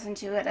loved to listen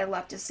to it. I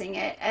loved to sing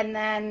it. And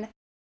then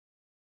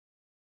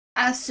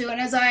as soon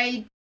as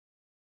I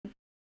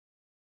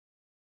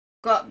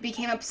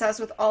became obsessed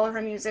with all of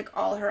her music,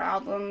 all her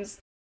albums,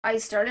 I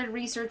started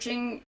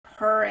researching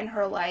her and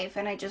her life,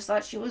 and I just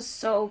thought she was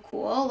so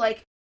cool.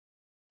 Like,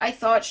 I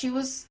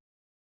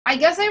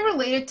guess I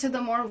related to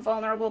the more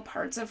vulnerable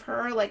parts of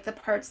her, like the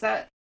parts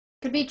that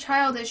could be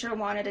childish or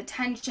wanted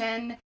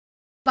attention,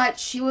 but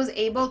she was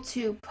able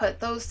to put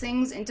those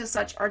things into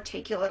such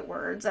articulate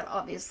words that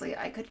obviously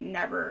I could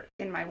never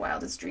in my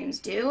wildest dreams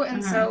do.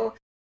 And so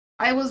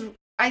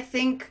I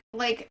think,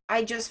 like,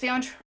 I just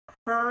found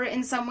her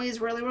in some ways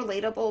really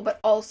relatable, but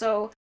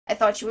also I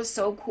thought she was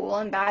so cool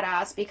and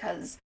badass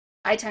because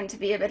I tend to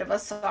be a bit of a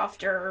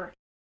softer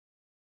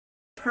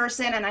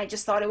person, and I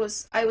just thought I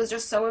was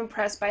just so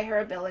impressed by her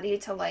ability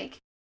to, like,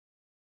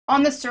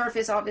 on the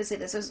surface, obviously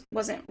this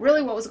wasn't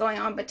really what was going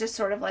on, but just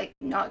sort of like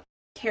not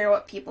care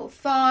what people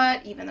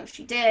thought, even though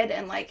she did,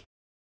 and like,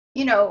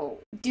 you know,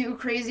 do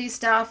crazy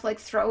stuff like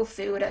throw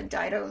food at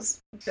Dido's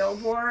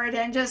billboard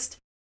and just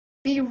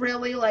be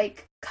really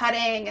like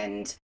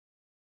cutting,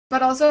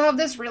 but also have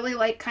this really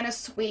like kind of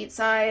sweet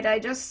side.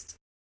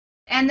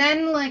 And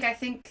then like I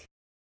think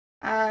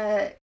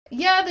the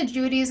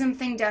Judaism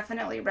thing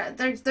definitely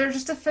there's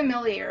just a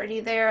familiarity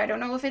there. I don't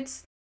know if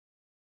it's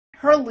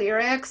her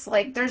lyrics,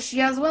 like she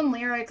has one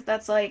lyric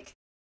that's like,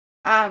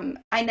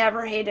 I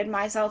never hated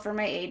myself or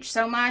my age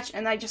so much,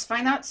 and I just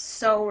find that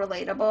so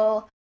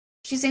relatable.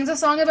 She sings a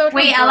song about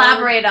Wait,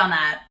 elaborate on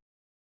that.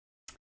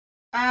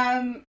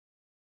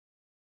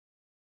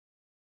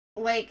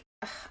 Like,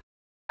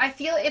 I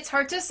feel it's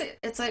hard to say.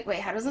 It's like, wait,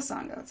 how does the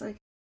song go? It's like,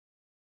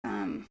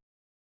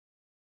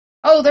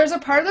 there's a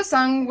part of the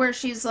song where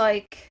she's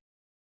like,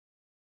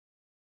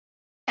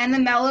 and the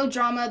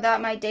melodrama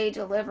that my day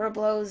deliver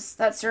blows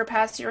that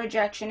surpass your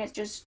rejection, it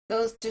just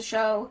goes to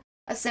show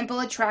a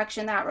simple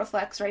attraction that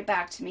reflects right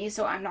back to me,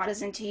 so I'm not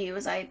as into you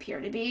as I appear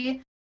to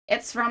be.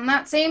 It's from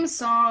that same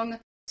song.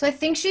 So I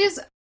think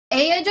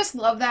I just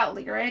love that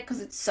lyric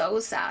because it's so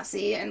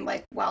sassy and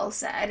like well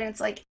said, and it's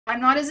like,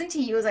 I'm not as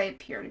into you as I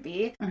appear to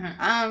be.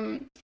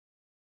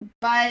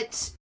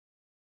 But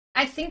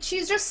I think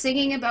she's just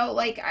singing about,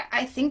 like,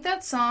 I think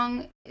that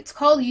song, it's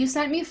called You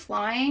Sent Me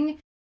Flying. I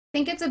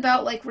think it's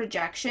about, like,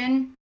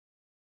 rejection.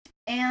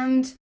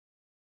 And,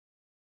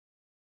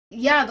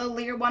 yeah,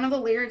 one of the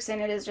lyrics in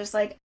it is just,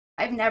 like,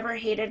 I've never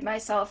hated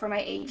myself or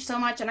my age so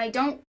much. And I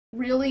don't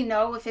really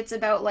know if it's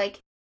about like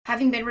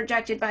having been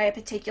rejected by a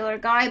particular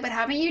guy, but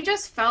haven't you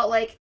just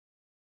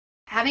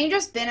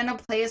been in a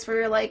place where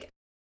you're like,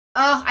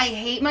 oh, I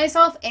hate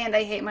myself and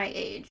I hate my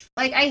age.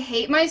 Like, I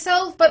hate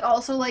myself, but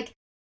also like,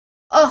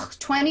 ugh,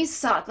 20s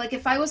suck. Like,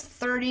 if I was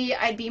 30,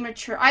 I'd be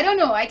mature. I don't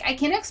know. I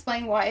can't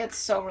explain why it's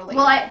so relatable.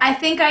 Well, I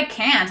think I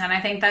can't, and I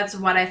think that's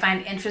what I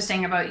find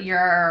interesting about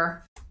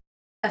your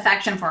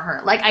affection for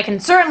her. Like, I can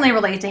certainly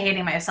relate to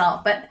hating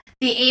myself, but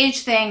the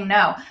age thing,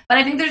 no. But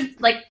I think there's,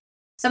 like,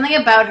 something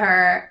about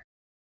her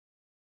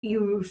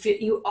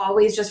you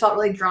always just felt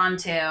really drawn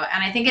to,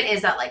 and I think it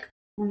is that, like,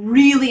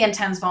 really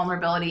intense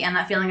vulnerability and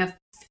that feeling of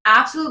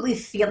absolutely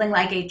feeling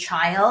like a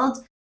child,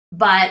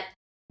 but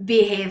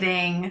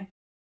behaving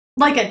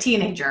like a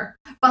teenager.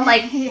 But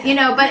like, you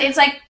know, but it's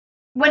like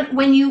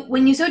when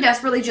you so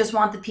desperately just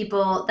want the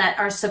people that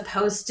are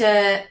supposed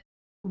to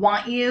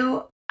want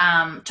you,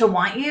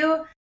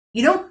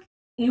 you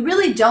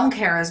really don't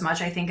care as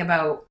much, I think,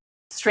 about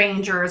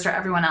strangers or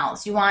everyone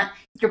else. You want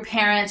your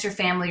parents, your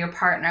family, your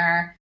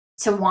partner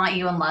to want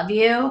you and love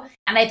you.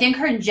 And I think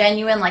her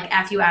genuine, like,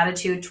 F you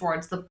attitude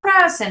towards the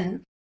press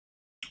and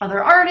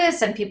other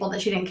artists and people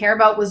that she didn't care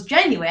about was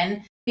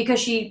genuine, because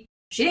she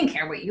didn't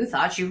care what you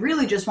thought. She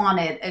really just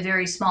wanted a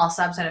very small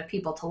subset of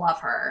people to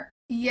love her.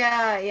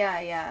 Yeah.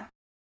 Does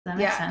that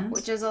make sense?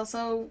 Which is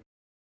also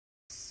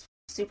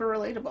super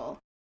relatable.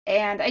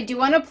 And I do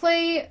want to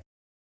play,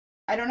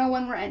 I don't know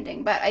when we're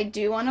ending, but I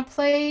do want to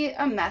play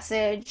a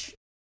message.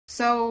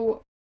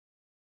 So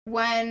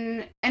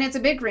and it's a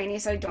bit grainy,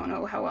 so I don't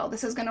know how well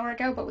this is going to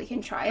work out, but we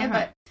can try it.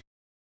 But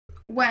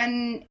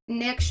when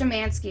Nick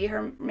Shemansky,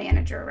 her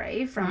manager,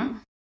 right,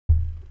 from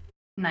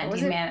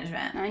 19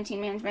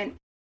 Management,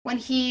 when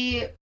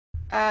he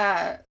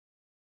was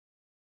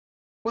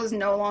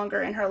no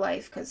longer in her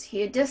life because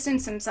he had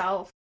distanced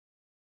himself,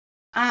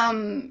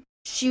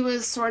 she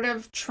was sort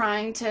of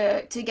trying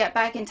to get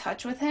back in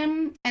touch with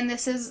him. And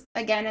this is,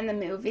 again, in the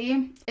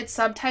movie. It's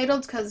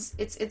subtitled because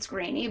it's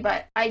grainy,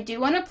 but I do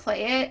want to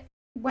play it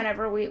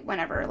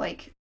whenever,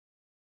 like,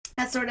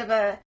 as sort of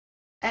an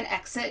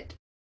exit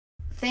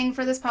thing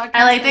for this podcast.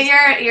 I like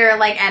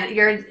that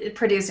you're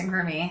producing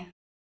for me.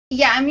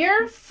 Yeah, I'm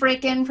your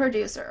freaking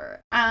producer.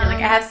 You're like,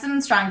 I have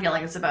some strong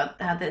feelings about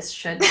how this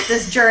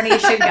journey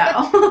should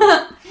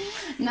go.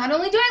 Not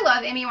only do I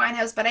love Amy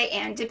Winehouse, but I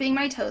am dipping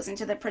my toes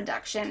into the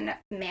production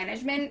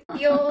management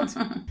field,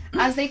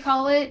 as they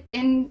call it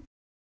in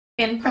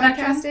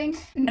podcasting.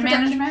 In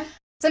management.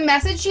 It's a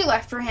message she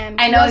left for him.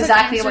 I know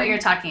exactly what you're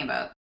talking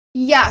about.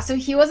 Yeah, so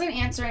he wasn't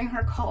answering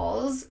her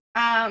calls,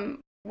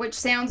 which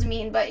sounds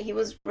mean, but he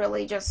was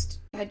really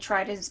had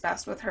tried his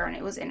best with her, and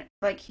it was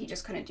he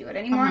just couldn't do it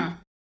anymore.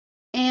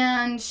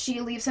 And she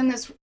leaves him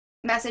this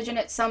message, and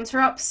it sums her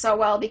up so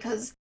well,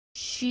 because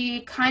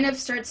she kind of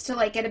starts to,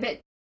 like, get a bit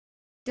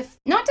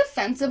not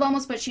defensive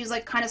almost, but she's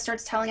like kind of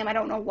starts telling him, I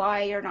don't know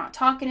why you're not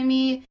talking to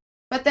me.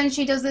 But then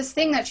she does this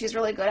thing that she's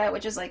really good at,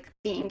 which is like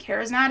being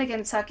charismatic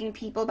and sucking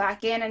people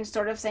back in and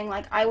sort of saying,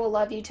 like, I will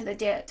love you till the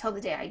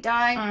day I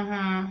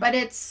die. But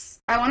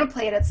I want to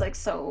play it. It's like,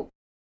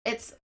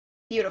 it's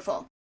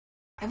beautiful.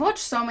 I've watched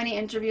so many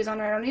interviews on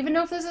her. I don't even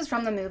know if this is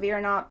from the movie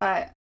or not,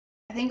 but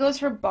I think it was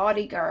her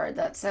bodyguard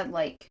that said,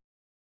 like,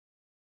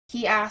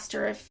 he asked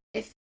her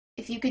if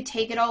you could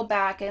take it all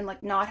back and,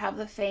 like, not have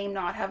the fame,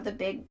 not have the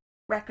big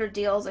record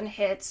deals and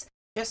hits,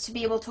 just to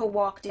be able to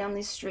walk down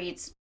these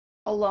streets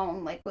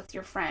alone, like with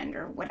your friend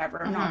or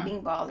whatever, not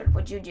being bothered,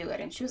 would you do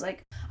it? And she was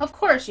like, of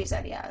course. She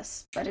said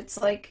yes. But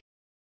it's like,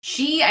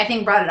 she, I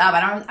think, brought it up.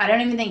 I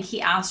don't even think he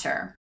asked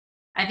her.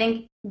 I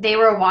think they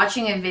were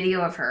watching a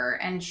video of her,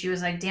 and she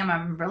was like, damn,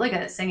 I'm really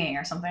good at singing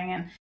or something.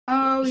 And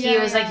he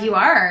was like, you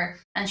are.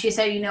 And she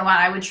said, you know what,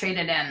 I would trade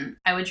it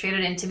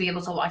in to be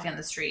able to walk down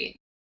the street.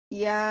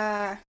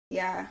 Yeah,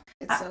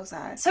 it's so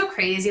sad. So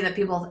crazy that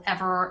people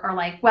ever are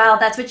like, well,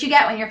 that's what you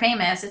get when you're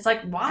famous. It's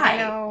like, why? I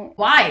know.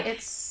 Why?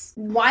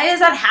 Why does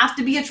that have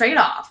to be a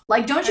trade-off?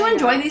 Like, don't you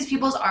enjoy these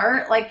people's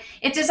art? Like,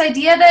 it's this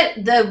idea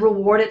that the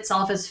reward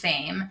itself is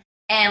fame,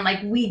 and, like,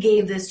 we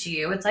gave this to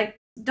you. It's like,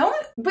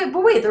 but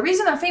wait, the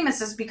reason they're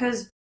famous is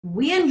because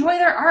we enjoy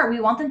their art.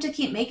 We want them to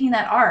keep making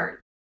that art.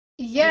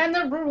 Yeah, and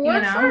the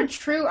reward for a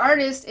true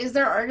artist is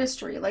their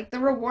artistry. Like, the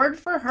reward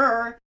for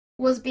her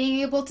was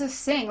being able to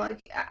sing. Like,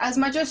 as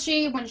much as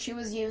when she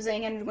was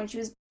using and when she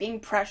was being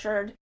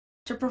pressured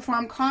to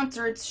perform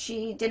concerts,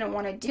 she didn't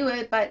want to do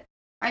it. But,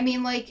 I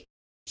mean, like,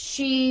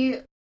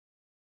 she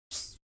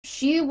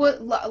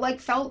would, like,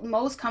 felt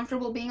most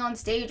comfortable being on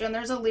stage. And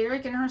there's a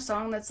lyric in her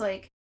song that's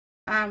like,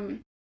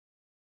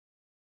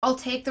 I'll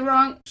take the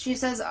wrong, she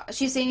says,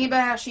 she's singing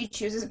about how she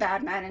chooses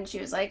bad men, and she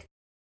was like,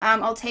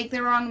 I'll take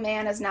the wrong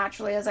man as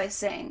naturally as I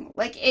sing.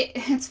 Like,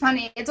 it's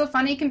funny. It's a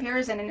funny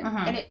comparison,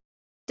 and it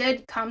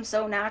did come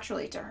so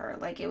naturally to her.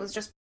 Like, it was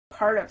just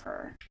part of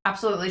her.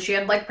 Absolutely. She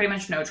had, like, pretty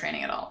much no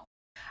training at all.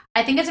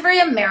 I think it's a very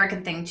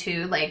American thing,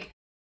 too. Like,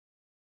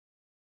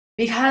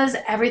 because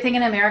everything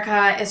in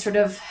America is sort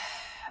of,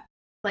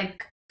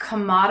 like,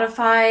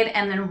 commodified,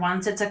 and then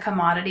once it's a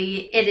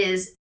commodity, it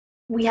is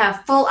we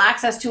have full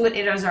access to it.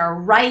 It is our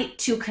right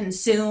to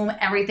consume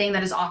everything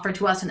that is offered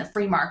to us in the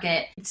free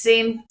market.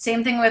 Same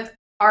thing with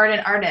art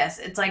and artists.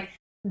 It's like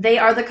they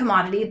are the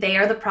commodity, they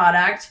are the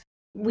product.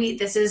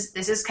 This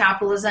is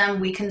capitalism.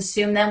 We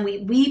consume them.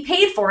 We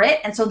paid for it,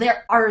 and so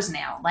they're ours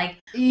now. Like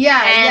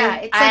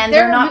It's like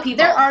they're not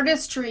people. Their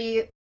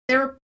artistry,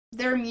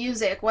 their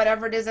music,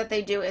 whatever it is that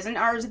they do, isn't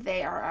ours.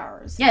 They are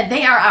ours. Yeah,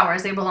 they are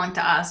ours. They belong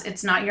to us.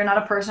 It's not. You're not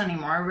a person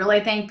anymore. I really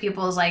think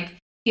people's like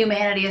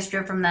humanity is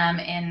stripped from them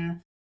in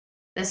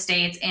the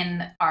States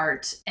in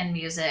art and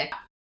music.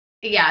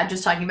 Yeah,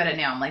 just talking about it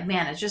now, I'm like,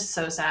 man, it's just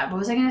so sad. What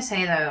was I going to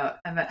say though?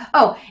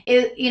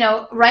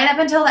 Right up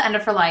until the end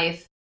of her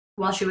life,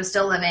 while she was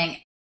still living,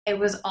 it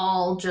was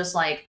all just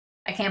like,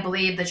 I can't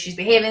believe that she's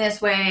behaving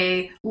this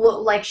way.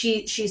 Like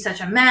she's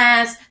such a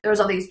mess. There was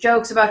all these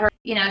jokes about her.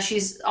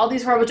 She's all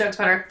these horrible jokes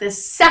about her. The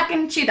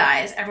second she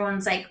dies,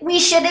 everyone's like, we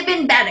should have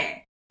been better.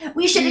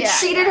 We should have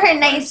treated her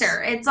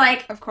nicer. It's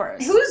like, of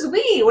course. Who's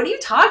we? What are you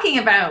talking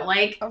about?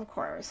 Like, of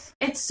course.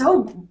 It's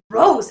so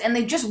gross. And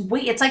they just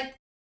wait. It's like,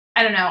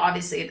 I don't know.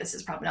 Obviously, this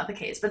is probably not the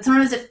case, but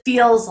sometimes it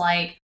feels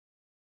like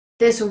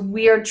this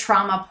weird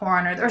trauma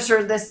porn or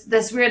sort of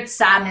this weird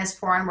sadness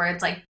porn where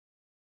it's like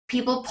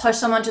people push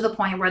someone to the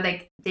point where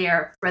they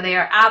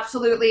are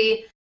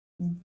absolutely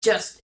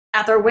just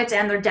at their wits'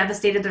 end. They're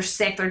devastated. They're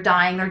sick. They're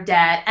dying. They're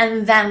dead.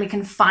 And then we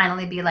can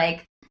finally be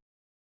like,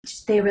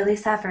 they really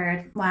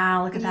suffered.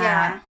 Wow, look at that.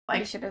 Yeah, like,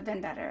 we should have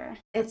been better.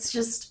 It's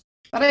just...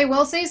 But I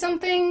will say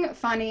something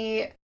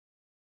funny.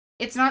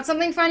 It's not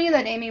something funny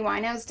that Amy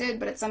Winehouse did,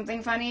 but it's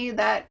something funny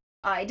that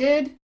I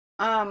did.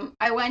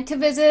 I went to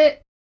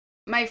visit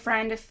my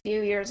friend a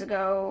few years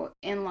ago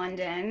in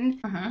London,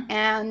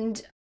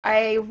 and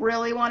I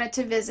really wanted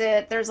to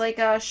visit. There's like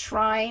a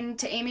shrine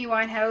to Amy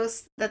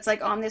Winehouse that's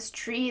like on this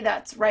tree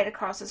that's right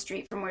across the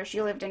street from where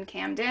she lived in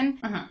Camden.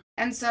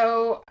 And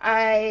so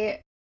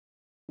I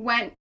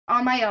went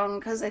on my own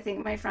because I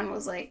think my friend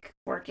was like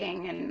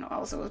working and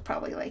also was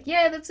probably like,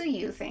 yeah, that's a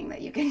you thing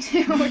that you can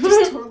do, which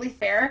is totally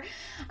fair.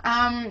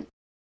 I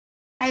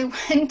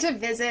went to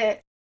visit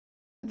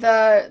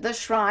the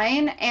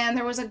shrine and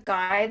there was a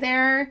guy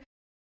there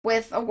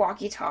with a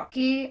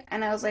walkie-talkie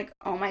and I was like,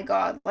 oh my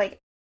god, like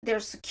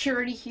there's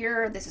security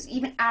here. This is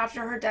even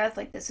after her death.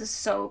 Like this is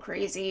so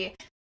crazy.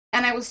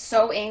 And I was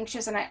so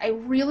anxious and I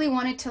really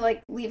wanted to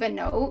like leave a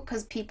note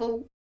because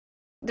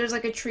there's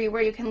like a tree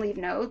where you can leave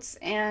notes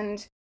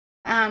and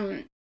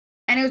it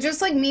was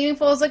just like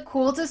meaningful. It was like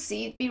cool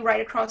to be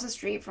right across the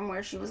street from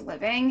where she was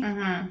living.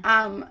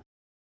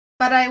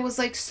 But I was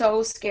like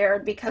so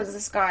scared because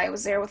this guy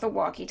was there with a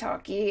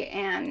walkie-talkie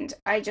and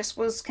I just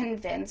was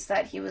convinced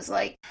that he was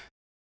like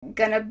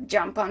gonna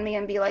jump on me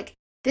and be like,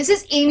 this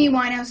is Amy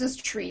Winehouse's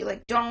tree,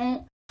 like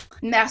don't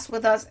mess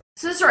with us.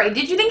 So sorry,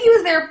 did you think he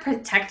was there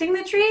protecting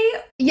the tree?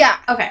 Yeah.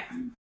 Okay.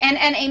 And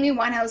Amy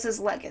Winehouse's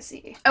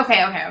legacy.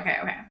 Okay.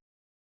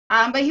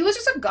 But he was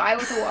just a guy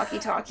with a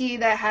walkie-talkie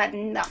that had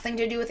nothing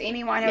to do with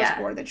Amy Winehouse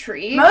or the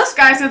tree. Most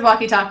guys with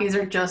walkie-talkies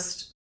are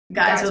just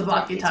guys with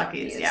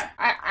walkie-talkies. Yeah.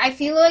 I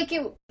feel like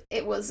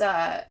it was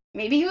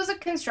maybe he was a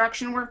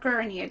construction worker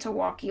and he had to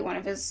walkie one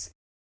of his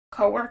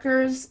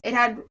coworkers. It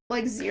had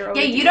like zero.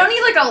 Yeah, you don't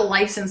need like a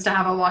license to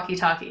have a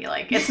walkie-talkie.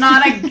 Like it's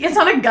not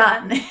a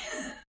gun.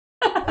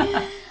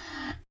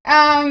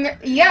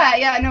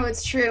 No,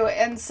 it's true.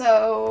 And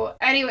so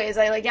anyways,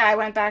 I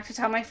went back to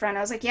tell my friend,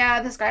 I was like,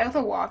 yeah, this guy with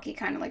a walkie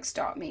kind of like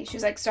stopped me.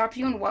 She's like, stopped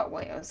you in what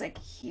way? I was like,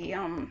 he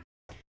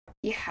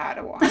had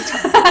a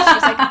walkie-talkie.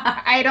 She's like,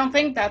 I don't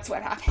think that's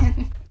what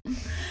happened.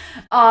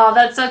 Oh,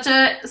 that's such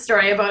a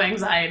story about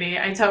anxiety.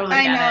 I totally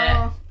get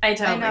it. I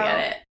totally get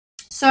it.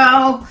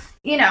 So,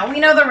 we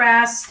know the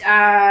rest.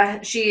 Her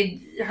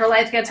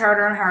life gets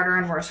harder and harder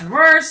and worse. And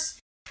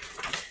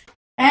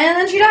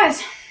then she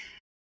dies.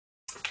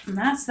 And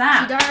that's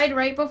that. She died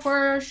right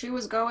before she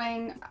was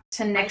going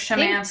to Nick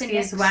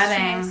Shemansky's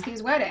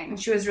wedding.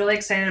 She was really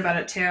excited about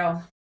it too.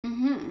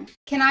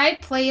 Can I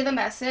play the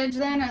message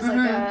then as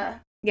like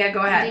a go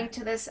ahead. ending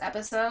to this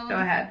episode? Go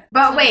ahead.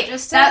 But so wait,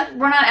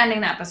 we're not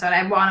ending the episode.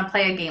 I want to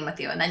play a game with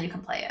you, and then you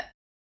can play it.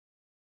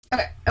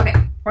 Okay.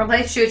 We're gonna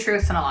play 2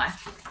 truths and a lie.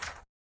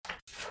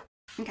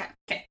 Okay.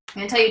 I'm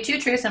gonna tell you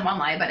 2 truths and 1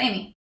 lie about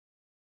Amy.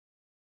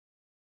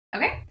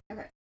 Okay. All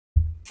right.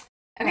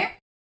 Okay.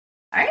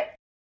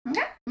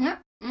 Yeah.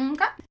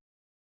 Okay.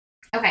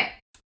 Okay.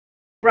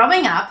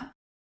 Growing up,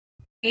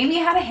 Amy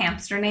had a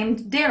hamster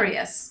named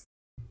Darius.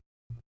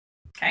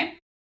 Okay.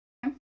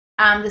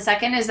 The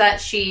second is that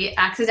she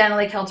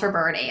accidentally killed her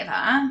bird,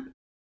 Ava,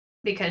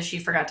 because she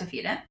forgot to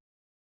feed it.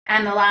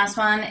 And the last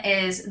one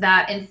is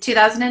that in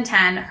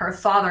 2010, her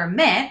father,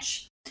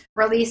 Mitch,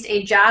 released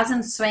a jazz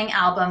and swing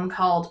album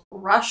called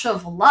Rush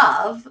of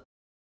Love,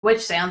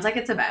 which sounds like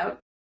it's about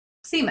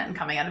semen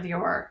coming out of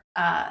your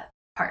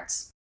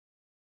parts.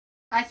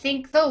 I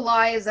think the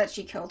lie is that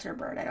she killed her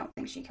bird. I don't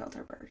think she killed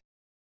her bird.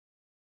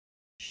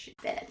 She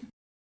did.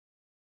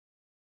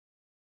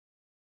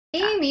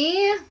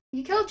 Amy,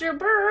 you killed your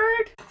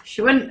bird.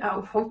 She wouldn't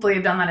hopefully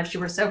have done that if she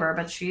were sober,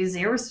 but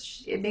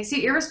it makes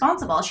you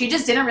irresponsible. She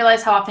just didn't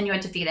realize how often you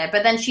had to feed it.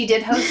 But then she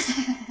did host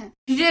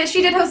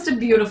she did host a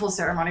beautiful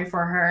ceremony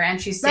for her, and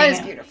she sang, that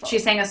is beautiful. She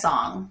sang a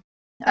song.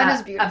 That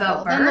is beautiful.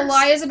 About birds. Then the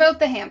lie is about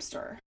the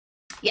hamster.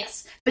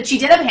 Yes, but she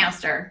did have a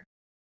hamster.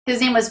 His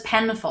name was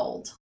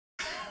Penfold.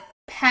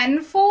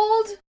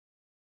 Penfold?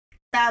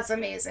 That's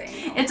amazing.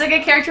 It's like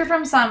a character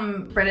from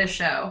some British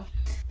show.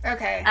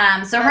 Okay.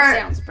 So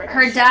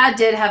her dad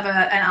did have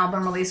an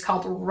album release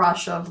called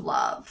Rush of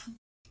Love.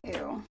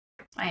 Ew.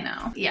 I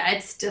know. Yeah,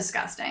 it's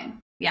disgusting.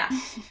 Yeah.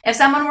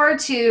 If I were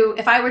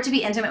to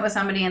be intimate with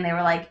somebody and they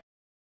were like,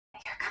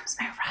 here comes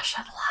my rush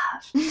of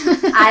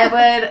love,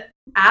 I would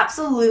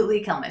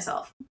absolutely kill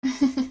myself.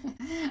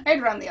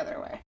 I'd run the other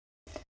way.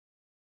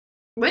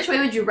 Which way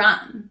would you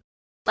run?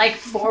 Like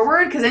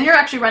forward? Because then you're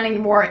actually running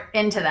more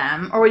into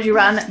them. Or would you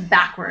run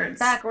backwards?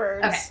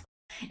 Backwards. Okay.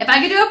 If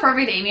I could do a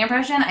perfect Amy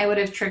impression, I would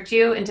have tricked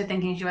you into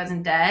thinking she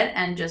wasn't dead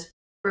and just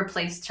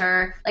replaced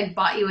her, like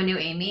bought you a new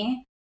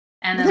Amy.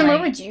 And then where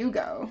would you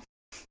go?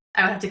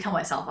 I would have to kill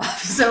myself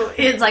off. So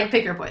it's like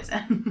pick your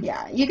poison.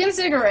 Yeah, you can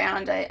stick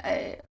around.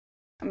 I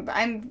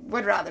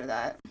would rather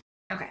that.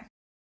 Okay.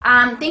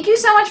 Thank you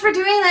so much for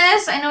doing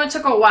this. I know it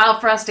took a while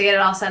for us to get it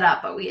all set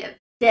up, but we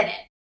did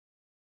it.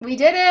 We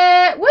did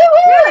it! Woo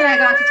woo! And I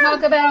got to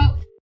talk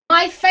about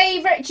my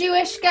favourite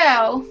Jewish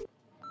girl.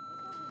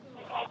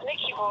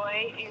 Nicky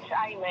Boy is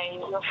Amy,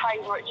 your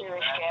favourite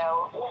Jewish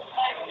girl,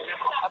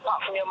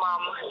 apart from your mum.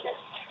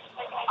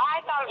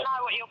 I don't know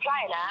what you're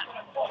playing at,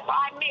 but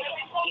I miss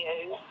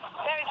you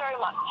very, very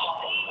much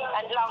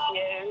and love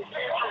you.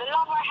 The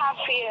love I have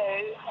for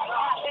you,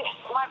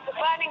 the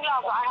burning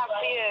love that I have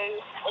for you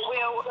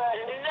will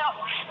not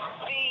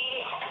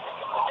be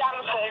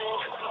dampened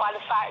by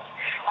the fact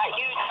that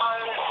you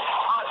don't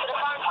answer the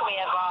phone to me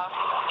ever.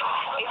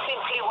 It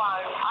simply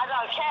won't. I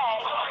don't care.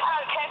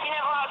 I don't care if you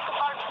never answer the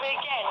phone to me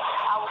again.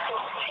 I will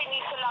continue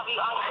to love you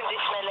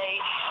unconditionally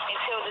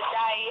until the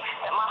day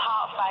that my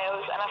heart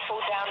fails and I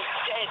fall down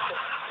dead.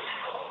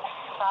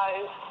 So,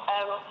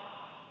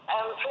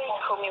 please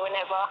call me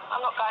whenever. I'm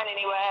not going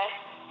anywhere.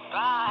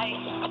 Bye.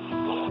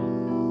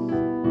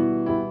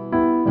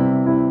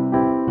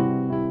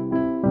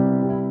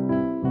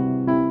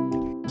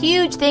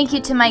 Huge thank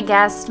you to my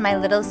guest, my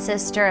little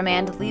sister,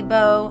 Amanda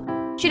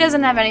Leibow. She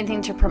doesn't have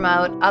anything to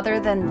promote other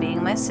than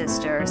being my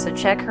sister, so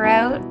check her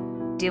out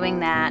doing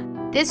that.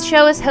 This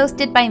show is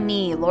hosted by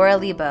me, Laura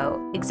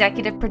Leibow.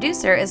 Executive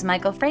producer is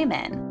Michael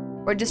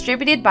Freeman. We're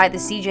distributed by the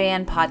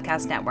CJN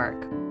Podcast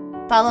Network.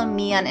 Follow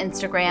me on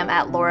Instagram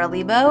at Laura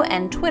Leibow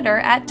and Twitter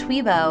at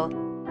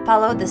Tweebo.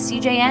 Follow the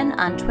CJN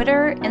on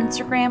Twitter,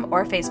 Instagram,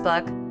 or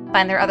Facebook.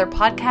 Find their other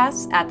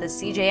podcasts at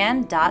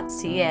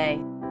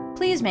thecjn.ca.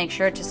 Please make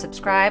sure to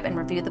subscribe and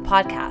review the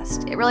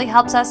podcast. It really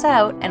helps us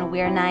out, and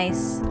we're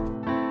nice.